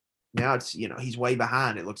he's way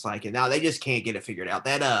behind, it looks like. And now they just can't get it figured out.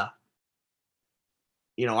 That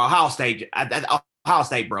Ohio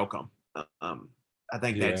State broke them. I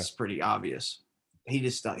think that's pretty obvious.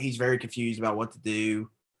 He's very confused about what to do.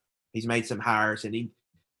 He's made some hires, and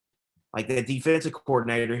like the defensive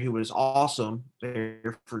coordinator who was awesome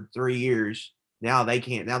there for 3 years. Now they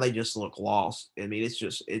can't. Now they just look lost. I mean, it's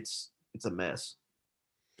a mess.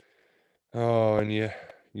 Oh, and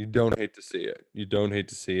you don't hate to see it. You don't hate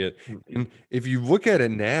to see it. And if you look at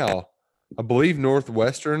it now, I believe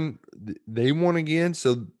Northwestern, they won again.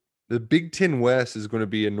 So the Big Ten West is going to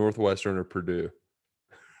be a Northwestern or Purdue.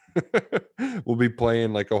 We'll be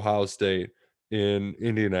playing like Ohio State in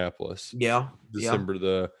Indianapolis. Yeah. December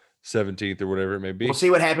the 17th or whatever it may be. We'll see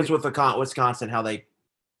what happens with Wisconsin,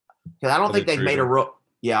 because I don't think they've made a rule.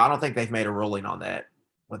 Yeah, I don't think they've made a ruling on that.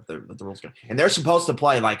 What the rules go. And they're supposed to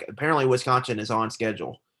play, like, apparently Wisconsin is on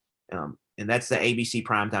schedule. And that's the ABC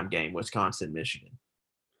primetime game, Wisconsin, Michigan.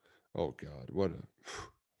 Oh God,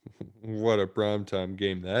 what a primetime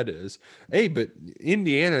game that is. Hey, but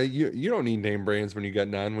Indiana, you don't need name brands when you got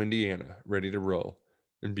 9 Indiana ready to roll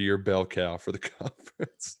and be your bell cow for the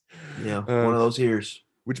conference. Yeah, one of those years.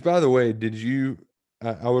 Which, by the way,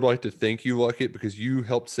 I would like to thank you, Luckett, because you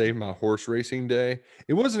helped save my horse racing day.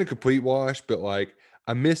 It wasn't a complete wash, but like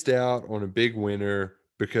I missed out on a big winner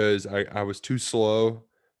because I was too slow.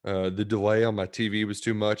 The delay on my TV was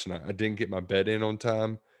too much, and I didn't get my bet in on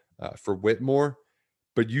time for Whitmore.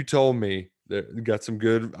 But you told me that you got some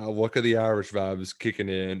good Luck of the Irish vibes kicking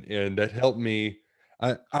in, and that helped me.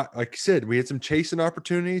 I like I said, we had some chasing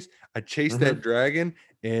opportunities. I chased that dragon,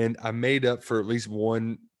 and I made up for at least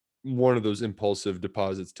one of those impulsive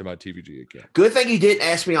deposits to my TVG account. Good thing you didn't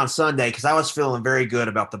ask me on Sunday, because I was feeling very good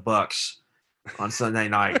about the Bucks on Sunday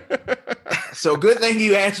night. So good thing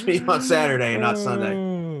you asked me on Saturday and not Sunday.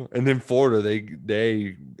 And then Florida,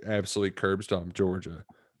 they absolutely curb stomped Georgia,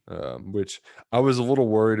 which I was a little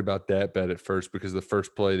worried about that bet at first because the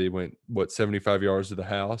first play they went 75 yards to the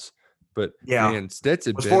house. But man,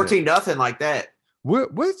 Stetson was 14-0 like that.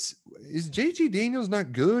 Is JT Daniels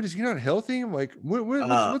not good? Is he not healthy? Like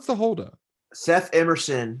what's the holdup? Seth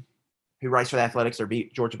Emerson, who writes for the Athletics, their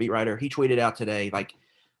Georgia beat writer, he tweeted out today, like,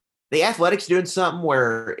 the Athletics doing something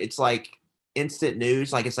where it's like instant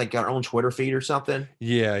news, like it's like our own Twitter feed or something.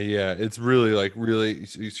 Yeah. It's really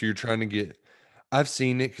so you're trying to get. I've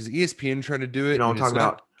seen it because ESPN tried to do it. You know what I'm talking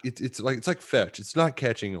about? It's like Fetch. It's not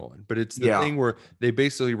catching on, but it's the thing where they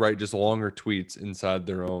basically write just longer tweets inside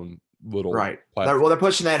their own little platform. They're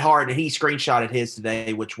pushing that hard, and he screenshotted his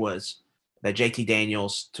today, which was that JT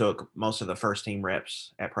Daniels took most of the first team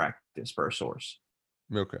reps at practice per source.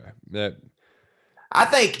 Okay, I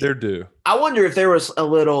think They're due. I wonder if there was a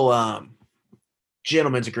little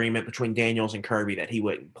gentleman's agreement between Daniels and Kirby that he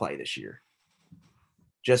wouldn't play this year,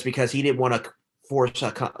 just because he didn't want to force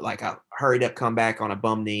a hurried up comeback on a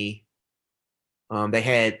bum knee. They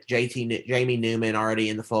had Jamie Newman already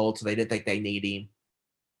in the fold, so they didn't think they need him.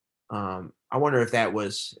 I wonder if there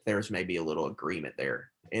was maybe a little agreement there.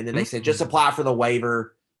 And then they said just apply for the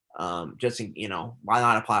waiver. Why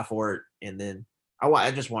not apply for it? And then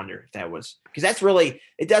I just wonder if that was because that's really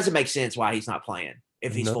it doesn't make sense why he's not playing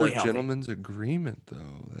if he's fully healthy. Gentleman's agreement,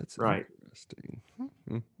 though. That's right. Interesting.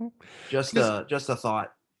 Just a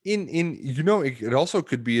thought. It also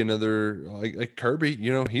could be another like Kirby.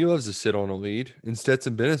 He loves to sit on a lead, and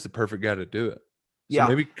Stetson Bennett's the perfect guy to do it. So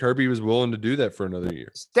maybe Kirby was willing to do that for another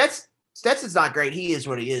year. Stetson's not great. He is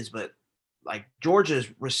what he is, but like Georgia's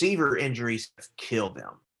receiver injuries have killed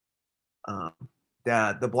them.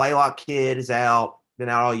 The Blaylock kid is out, been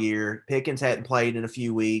out all year. Pickens hadn't played in a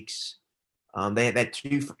few weeks. They had that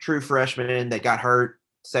two true freshmen that got hurt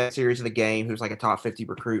second series of the game, who's like a top 50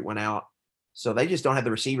 recruit, went out. So they just don't have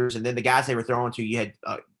the receivers. And then the guys they were throwing to, you had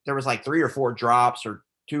there was like 3 or 4 drops or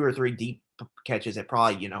 2 or 3 deep catches that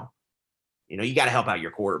probably, you got to help out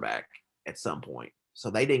your quarterback at some point. So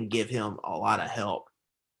they didn't give him a lot of help.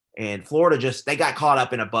 And Florida they got caught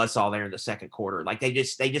up in a buzzsaw there in the second quarter. Like they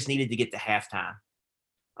just needed to get to halftime.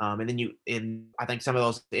 And then I think some of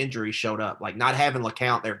those injuries showed up. Like not having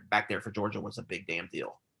LeCount back there for Georgia was a big damn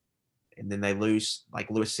deal. And then they lose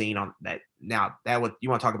like Lewis Cine on that. Now you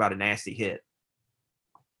want to talk about a nasty hit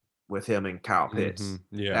with him and Kyle Pitts.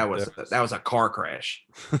 Mm-hmm. Yeah, that was a car crash.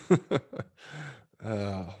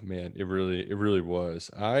 Oh man, it really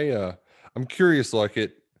was. I'm curious,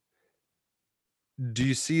 do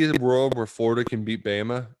you see a world where Florida can beat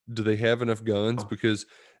Bama? Do they have enough guns? Because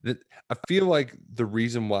I feel like the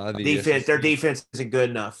reason why their defense isn't good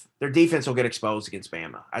enough. Their defense will get exposed against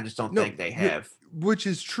Bama. I just don't think they have. Which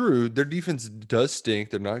is true. Their defense does stink.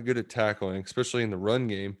 They're not good at tackling, especially in the run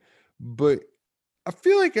game. But I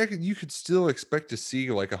feel like you could still expect to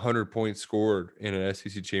see like 100 points scored in an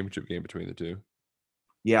SEC championship game between the two.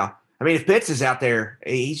 Yeah. I mean, if Pitts is out there,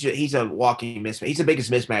 he's a walking mismatch. He's the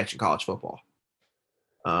biggest mismatch in college football.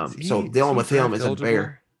 So dealing with him is a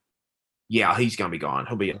bear. Yeah, he's gonna be gone.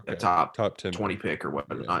 He'll be a top 10 20 pick or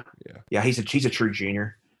whatnot. Yeah, he's a true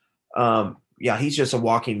junior. He's just a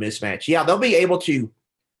walking mismatch. Yeah, they'll be able to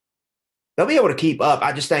keep up.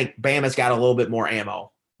 I just think Bama's got a little bit more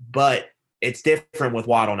ammo, but it's different with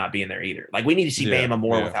Waddle not being there either. Like we need to see Bama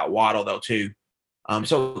more without Waddle though too.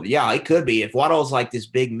 It could be if Waddle's like this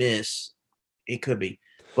big miss, it could be.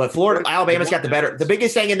 But Alabama's got the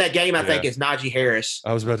biggest thing in that game, I think, is Najee Harris.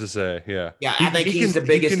 I was about to say, Yeah, I think he's the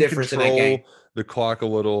biggest difference in that game. The clock a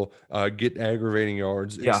little, get aggravating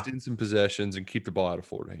yards, extend some possessions, and keep the ball out of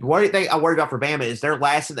Florida. What I think I worry about for Bama is they're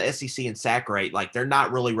last in the SEC in sack rate. Like they're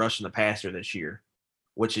not really rushing the passer this year,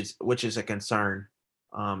 which is a concern.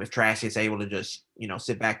 If Trask is able to just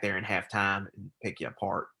sit back there in halftime and pick you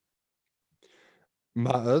apart.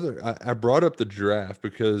 I brought up the draft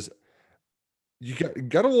because you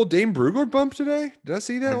got a little Dane Brugler bump today. Did I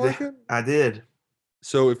see that? I did.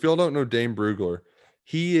 So if y'all don't know Dane Brugler,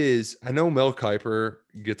 he is. I know Mel Kiper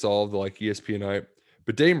gets all the ESPN hype,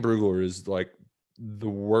 but Dane Brugler is like the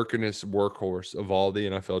workingest workhorse of all the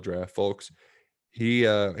NFL draft folks. He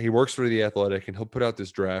works for The Athletic, and he'll put out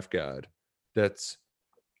this draft guide.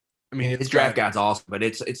 His draft guide's awesome, but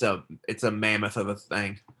it's a mammoth of a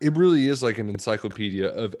thing. It really is like an encyclopedia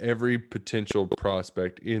of every potential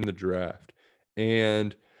prospect in the draft.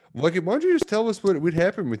 And why don't you just tell us what would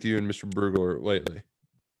happen with you and Mr. Brugler lately?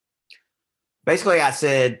 Basically, I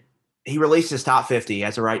said he released his top 50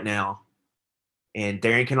 as of right now, and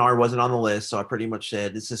Darian Kinnard wasn't on the list, so I pretty much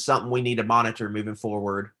said this is something we need to monitor moving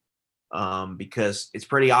forward. Because it's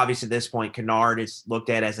pretty obvious at this point, Kinnard is looked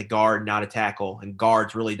at as a guard, not a tackle, and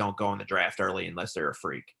guards really don't go in the draft early unless they're a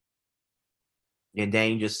freak. And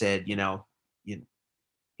Dane just said, I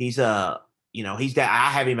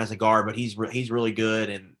have him as a guard, but he's really good,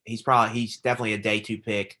 and he's definitely a day 2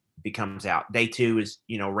 pick if he comes out. Day 2 is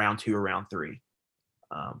round 2 or round 3.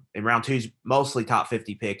 And round 2 is mostly top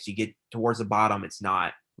 50 picks. You get towards the bottom, it's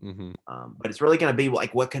not. Mm-hmm. But it's really going to be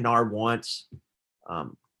like what Kinnard wants.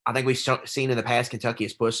 I think we've seen in the past Kentucky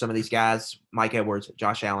has pushed some of these guys, Mike Edwards,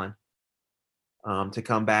 Josh Allen, to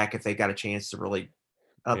come back if they got a chance to really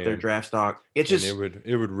up their draft stock. It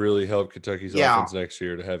would really help Kentucky's offense next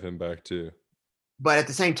year to have him back too. But at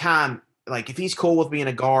the same time, like if he's cool with being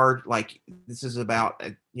a guard, like this is about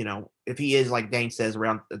if he is like Dane says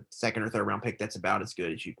around the 2nd or 3rd round pick, that's about as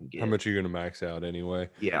good as you can get. How much are you going to max out anyway?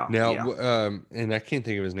 Yeah. Now, and I can't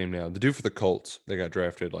think of his name now. The dude for the Colts, they got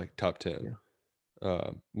drafted like top 10.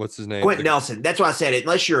 what's his name? Quentin Nelson. That's why I said it.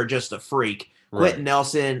 Unless you're just a freak. Right. Quentin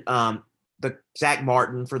Nelson, the Zach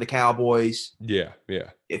Martin for the Cowboys. Yeah.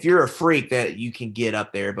 If you're a freak, that you can get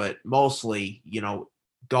up there, but mostly,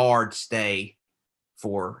 guards stay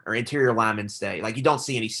or interior linemen stay. Like, you don't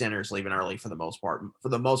see any centers leaving early for the most part. For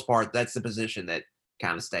the most part, that's the position that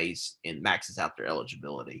kind of stays and maxes out their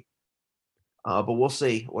eligibility. But we'll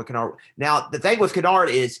see what Kennard. Now, the thing with Kennard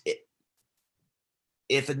is,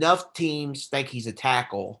 if enough teams think he's a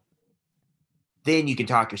tackle, then you can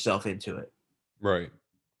talk yourself into it. Right.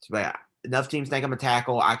 So, yeah, enough teams think I'm a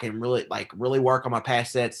tackle. I can really work on my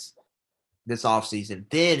pass sets this offseason.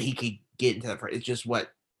 Then he could get into that. It's just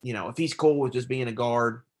if he's cool with just being a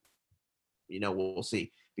guard, we'll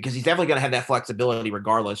see. Because he's definitely going to have that flexibility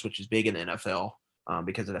regardless, which is big in the NFL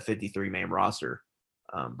because of the 53-man roster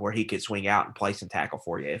where he could swing out and play some tackle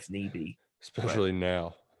for you if need be. Especially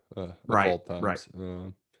now. Right.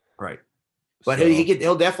 But So-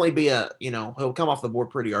 he'll definitely be he'll come off the board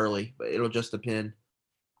pretty early, but it'll just depend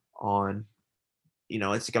on,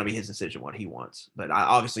 it's going to be his decision what he wants. But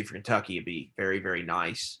obviously for Kentucky, it'd be very, very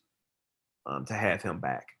nice to have him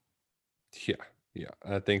back. Yeah.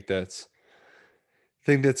 I think that's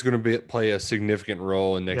going to play a significant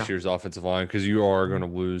role in next year's offensive line because you are going to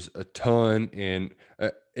lose a ton. And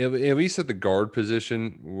at least at the guard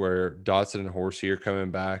position where Dotson and Horsey are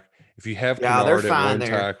coming back, if you have Kennard at one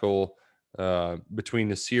tackle, between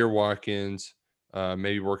Nasir Watkins,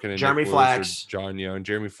 maybe working in Jeremy Nick Willis or Flax, John Young,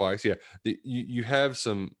 Jeremy Flax, you have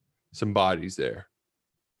some bodies there.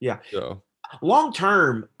 Yeah. So long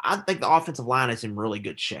term, I think the offensive line is in really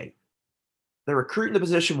good shape. They're recruiting the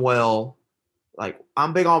position well. Like,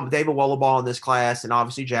 I'm big on David Wollaball in this class, and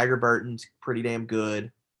obviously Jagger Burton's pretty damn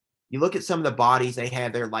good. You look at some of the bodies they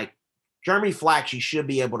have there, like Jeremy Flax, you should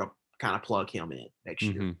be able to kind of plug him in next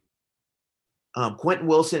year. Quentin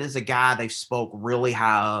Wilson is a guy they've spoke really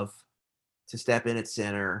high of to step in at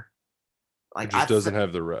center. Like, just doesn't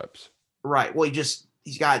have the reps. Right. Well,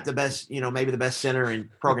 he's got the best, maybe the best center in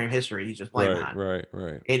program history. He's just playing behind.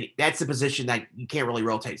 Right. And that's the position that you can't really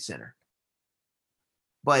rotate center.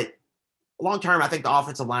 But long term, I think the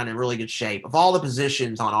offensive line in really good shape. Of all the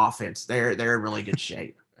positions on offense, they're in really good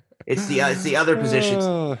shape. It's the other positions.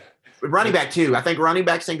 Running back too. I think running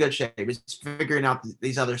back's in good shape. It's figuring out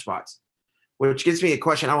these other spots. Which gives me a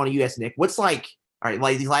question I want to ask Nick. What's all right,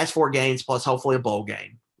 like these last 4 games plus hopefully a bowl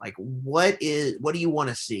game. Like, what do you want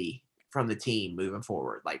to see from the team moving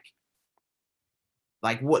forward? Like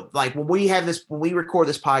when we record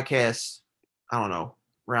this podcast, I don't know,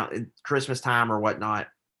 around Christmas time or whatnot.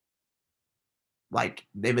 Like,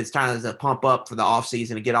 if it's time to pump up for the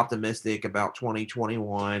offseason and get optimistic about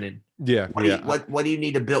 2021 and what do you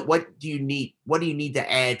need to build? What do you need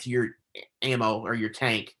to add to your ammo or your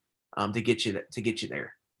tank to get you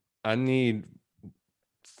there? I need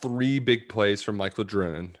 3 big plays from Michael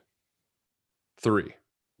Drennan. 3,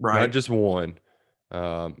 right? Not just 1.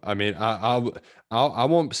 I mean,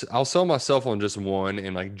 I'll sell myself on just 1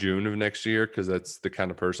 in like June of next year because that's the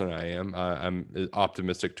kind of person I am. I'm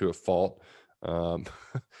optimistic to a fault. I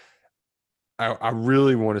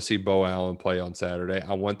really want to see Bo Allen play on Saturday.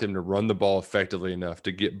 I want them to run the ball effectively enough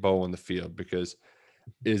to get Bo on the field because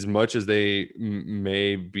as much as they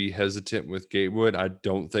may be hesitant with Gatewood, I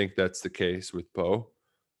don't think that's the case with Bo.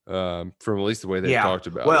 From at least the way they talked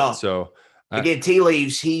about it. So again, T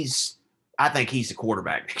Leaves, I think he's the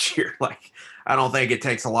quarterback next year. Like, I don't think it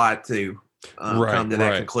takes a lot to come to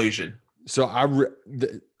that conclusion. So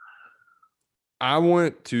I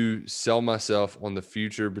want to sell myself on the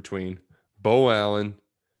future between Bo Allen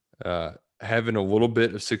having a little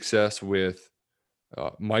bit of success with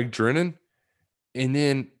Mike Drennan, and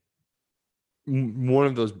then one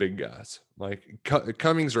of those big guys like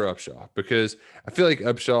Cummings or Upshaw, because I feel like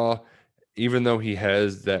Upshaw, even though he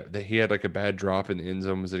has that he had like a bad drop in the end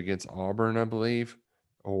zone, was it against Auburn, I believe,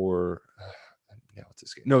 or what's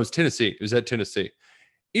this game? No, it's Tennessee. It was at Tennessee.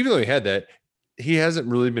 Even though he had that, he hasn't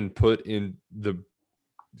really been put in the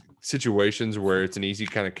situations where it's an easy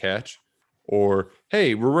kind of catch or,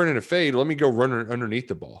 hey, we're running a fade. Let me go run underneath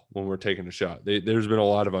the ball when we're taking a shot. There's been a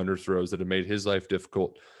lot of underthrows that have made his life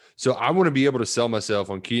difficult. So I want to be able to sell myself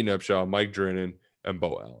on Keaton Upshaw, Mike Drennan, and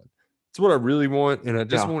Bo Allen. That's what I really want. And I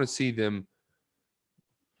just want to see them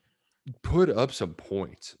put up some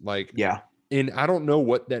points. And I don't know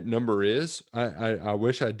what that number is. I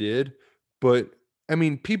wish I did. But, I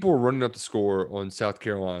mean, people are running up the score on South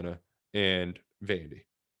Carolina and Vandy.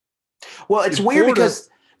 Well, it's weird because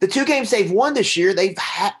the 2 games they've won this year, they've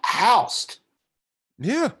housed.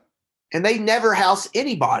 Yeah. And they never house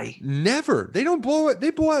anybody. Never. They don't blow it.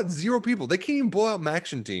 They blow out 0 people. They can't even blow out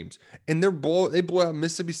MACtion teams. And they blow out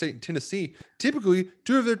Mississippi State and Tennessee. Typically,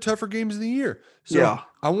 2 of their tougher games of the year. So Yeah.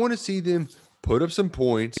 I want to see them put up some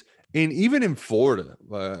points. And even in Florida,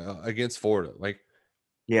 against Florida, like,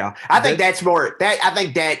 yeah, I think that's more that. I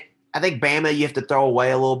think Bama you have to throw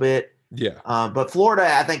away a little bit. yeah, But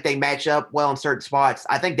Florida, I think they match up well in certain spots.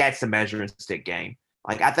 I think that's the measuring stick game.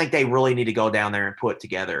 Like I think they really need to go down there and put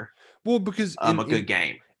together. well, because A good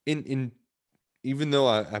game. In even though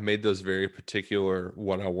I made those very particular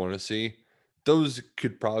what I want to see, those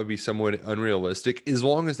could probably be somewhat unrealistic as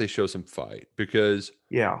long as they show some fight. Because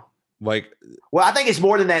Yeah. like, Well, I think it's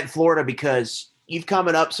more than that in Florida because you've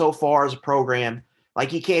coming up so far as a program.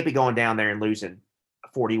 Like you can't be going down there and losing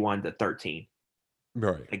 41-13.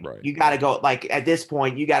 right, Like, right. You got to go. Like at this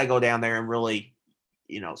point, you got to go down there and really,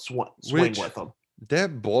 swing with them.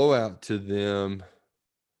 That blowout to them,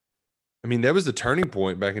 I mean, that was the turning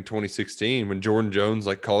point back in 2016 when Jordan Jones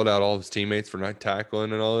like called out all of his teammates for not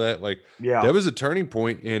tackling and all that. Like, Yeah. that was a turning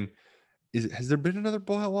point. And has there been another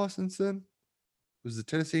blowout loss since then? Was the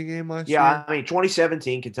Tennessee game last year? Yeah, I mean,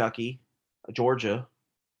 2017, Kentucky, Georgia.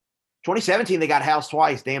 2017, they got housed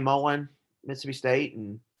twice. Dan Mullen, Mississippi State,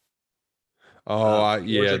 and Oh,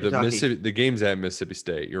 Georgia, the Kentucky. the games at Mississippi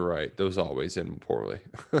State. You're right; those always end poorly.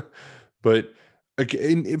 But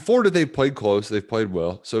in Florida, they've played close. They've played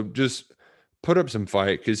well. So just put up some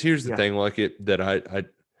fight. Because here's the Yeah. thing: like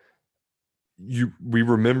we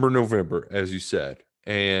remember November, as you said,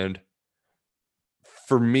 and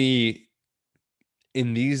for me,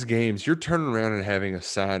 in these games, you're turning around and having a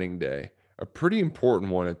signing day, a pretty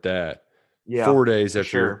important one at that. yeah, 4 days for after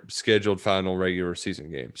sure. your scheduled final regular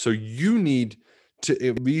season game. So you need to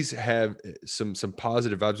at least have some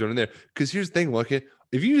positive vibes going in there. Because here's the thing, look at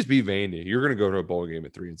if you just beat Vandy, you're going to go to a bowl game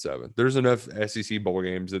at 3-7. There's enough SEC bowl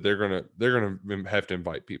games that they're gonna have to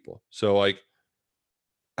invite people. So like,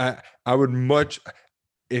 I would much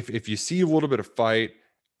if you see a little bit of fight,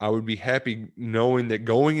 I would be happy knowing that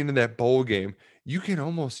going into that bowl game, you can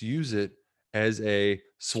almost use it as a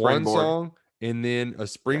swan Springboard. song. And then a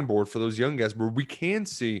springboard for those young guys where we can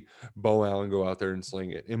see Bo Allen go out there and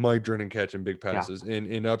sling it, and Mike Drennan catching big passes, and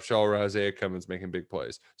Upshaw or Isaiah Cummins making big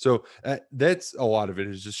plays. So that's a lot of it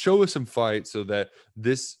is just show us some fight so that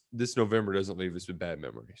this November doesn't leave us with bad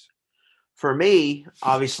memories. For me,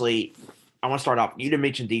 obviously, I want to start off. You didn't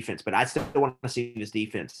mention defense, but I still want to see this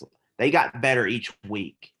defense. They got better each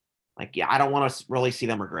week. Like, yeah, I don't want to really see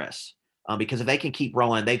them regress because if they can keep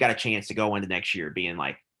rolling, they've got a chance to go into next year being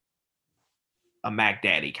like a Mac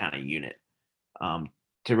Daddy kind of unit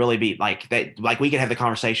to really be like that. Like we could have the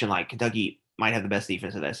conversation like Kentucky might have the best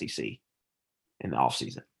defense of the SEC in the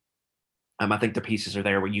offseason. I think the pieces are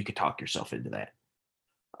there where you could talk yourself into that.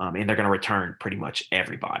 And they're going to return pretty much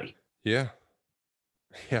everybody. Yeah,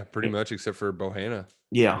 pretty much except for Bohanna.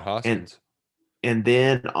 Yeah, and Hoskins. And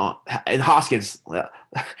then and Hoskins,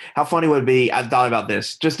 how funny would it be? I thought about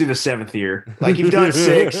this. Just do the 7th year. Like you've done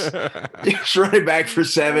 6, just run it back for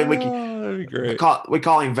 7. We can. That'd be great. We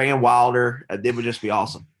call him Van Wilder. It would just be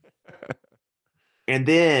awesome. And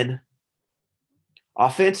then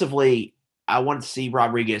offensively, I wanted to see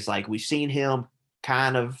Rodriguez. Like we've seen him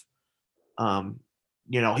kind of,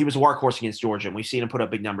 he was a workhorse against Georgia, and we've seen him put up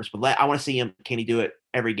big numbers. But I want to see him. Can he do it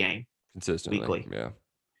every game Consistently? weekly? Yeah.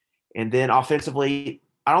 And then offensively,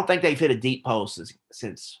 I don't think they've hit a deep post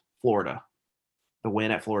since Florida, the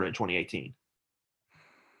win at Florida in 2018.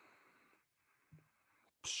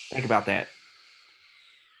 Think about that.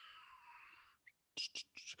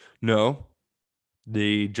 No,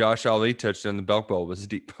 the Josh Ali touchdown, the Belk Bowl was a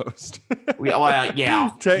deep post.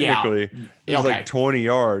 Yeah. Technically, it was Okay. like 20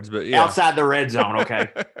 yards, but yeah. Outside the red zone, okay.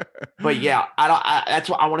 But yeah, that's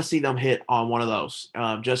what I want to see them hit on one of those.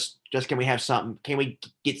 Just can we have something? Can we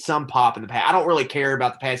get some pop in the pass? I don't really care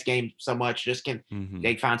about the pass game so much. Just can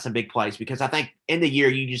they find some big plays? Because I think in the year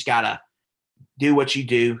you just gotta do what you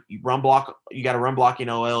do. You run block. You got to run block in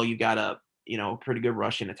OL. You got a pretty good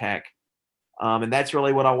rushing attack. And that's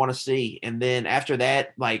really what I want to see. And then after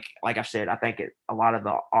that, like I said, I think a lot of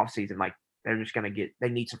the offseason, like they're just going to they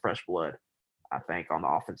need some fresh blood, I think, on the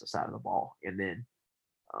offensive side of the ball. And then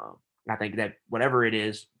I think that whatever it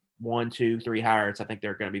is, 1, 2, 3 hires, I think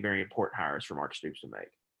they're going to be very important hires for Mark Stoops to make.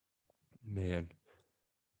 Man,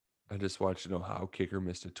 I just watched an Ohio kicker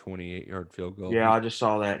missed a 28-yard field goal. Yeah, I just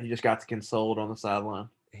saw that. He just got consoled on the sideline.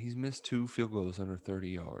 He's missed 2 field goals under 30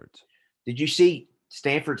 yards. Did you see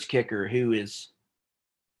Stanford's kicker, who is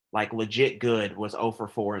like legit good, was 0 for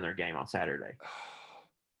 4 in their game on Saturday?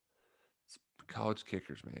 It's college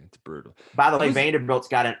kickers, man. It's brutal. By the way, Vanderbilt's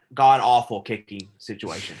got a god-awful kicking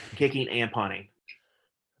situation, kicking and punting.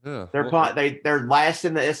 Yeah. They're last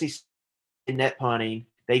in the SEC in net punting.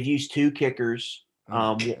 They've used 2 kickers.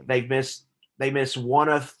 They missed one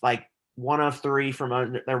of 3 from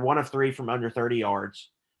under. They're 1 of 3 from under 30 yards.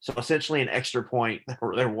 So essentially an extra point.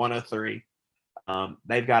 They're 1 of 3.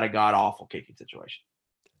 They've got a god awful kicking situation.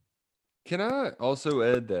 Can I also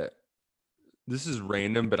add that this is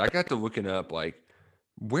random, but I got to looking up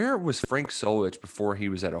where was Frank Solich before he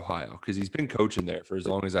was at Ohio? Because he's been coaching there for as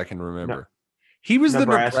long as I can remember. No. He was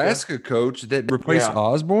Nebraska. the Nebraska coach that replaced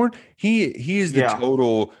Osborne. He is the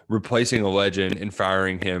total replacing a legend and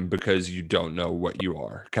firing him because you don't know what you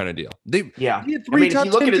are kind of deal. He had 3 top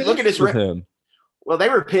 10 look at his with him. Well, they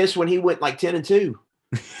were pissed when he went 10-2,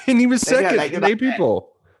 and he was second to 8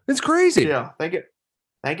 people. It's crazy. Yeah,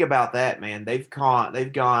 think about that, man. They've gone.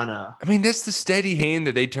 I mean, that's the steady hand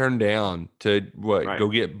that they turned down to go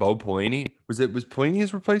get Bo Pelini. Was Pelini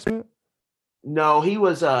his replacement? No, he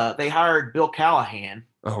was. They hired Bill Callahan.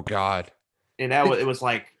 Oh God! And it was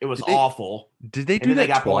awful. Did they do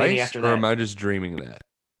that twice, after or that. am I just dreaming that?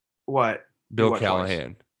 What? Bill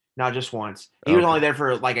Callahan? Twice? No, just once. He was only there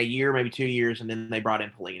for a year, maybe 2 years, and then they brought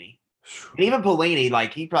in Pelini. And even Pelini,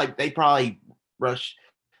 they probably rushed.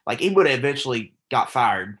 He would have eventually got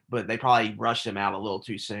fired, but they probably rushed him out a little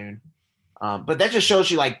too soon. But that just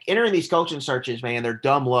shows you, entering these coaching searches, man, they're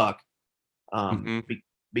dumb luck.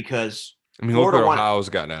 Because look where Ohio's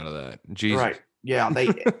gotten out of that. Jesus. Right. Yeah.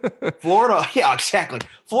 Florida. Yeah, exactly.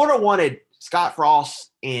 Florida wanted Scott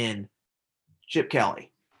Frost and Chip Kelly.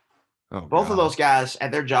 Oh, both of those guys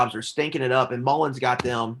at their jobs are stinking it up, and Mullins got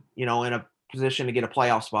them, in a position to get a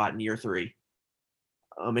playoff spot in year 3.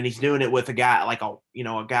 And he's doing it with a guy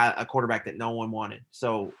a quarterback that no one wanted.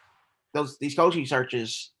 So these coaching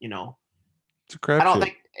searches, it's a crap. I don't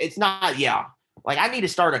think it's not. Yeah. I need to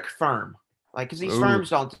start a firm. Because these firms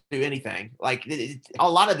don't do anything.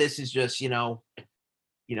 A lot of this is just,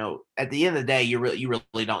 at the end of the day, you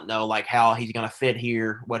really don't know how he's going to fit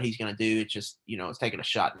here, what he's going to do. It's just, it's taking a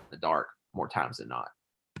shot in the dark more times than not.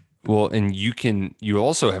 Well, and you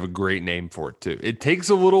also have a great name for it too. It takes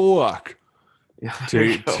a little luck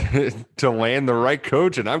to land the right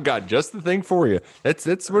coach, and I've got just the thing for you.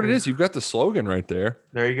 That's what it is. You've got the slogan right there.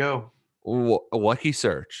 There you go. A lucky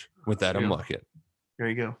search with Adam Luckett. There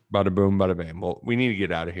you go. Bada boom, bada bam. Well, we need to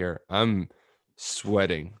get out of here. I'm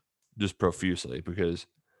sweating just profusely because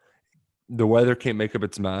the weather can't make up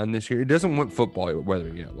its mind this year. It doesn't want football weather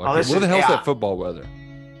yet. Where the hell's that football weather?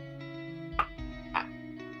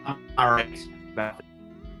 All right.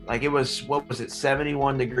 It was,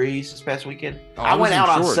 71 degrees this past weekend? Oh, I went out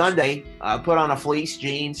on Sunday, put on a fleece,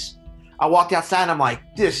 jeans. I walked outside and I'm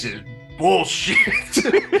like, this is bullshit.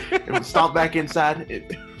 And stomped back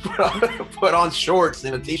inside. Put on shorts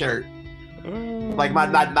and a t-shirt.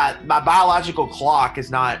 My biological clock is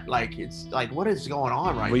not it's what is going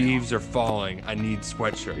on right now? Leaves are falling. I need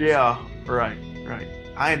sweatshirts. Yeah, right.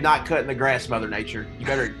 I am not cutting the grass, Mother Nature. You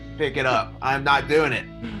better pick it up. I am not doing it.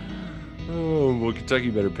 Oh, well, Kentucky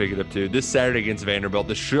better pick it up too. This Saturday against Vanderbilt.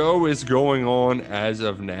 The show is going on as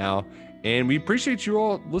of now, and we appreciate you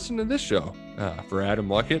all listening to this show. For Adam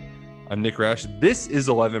Luckett, I'm Nick Roush. This is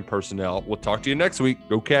 11 Personnel. We'll talk to you next week.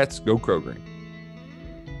 Go Cats, go Crow Green.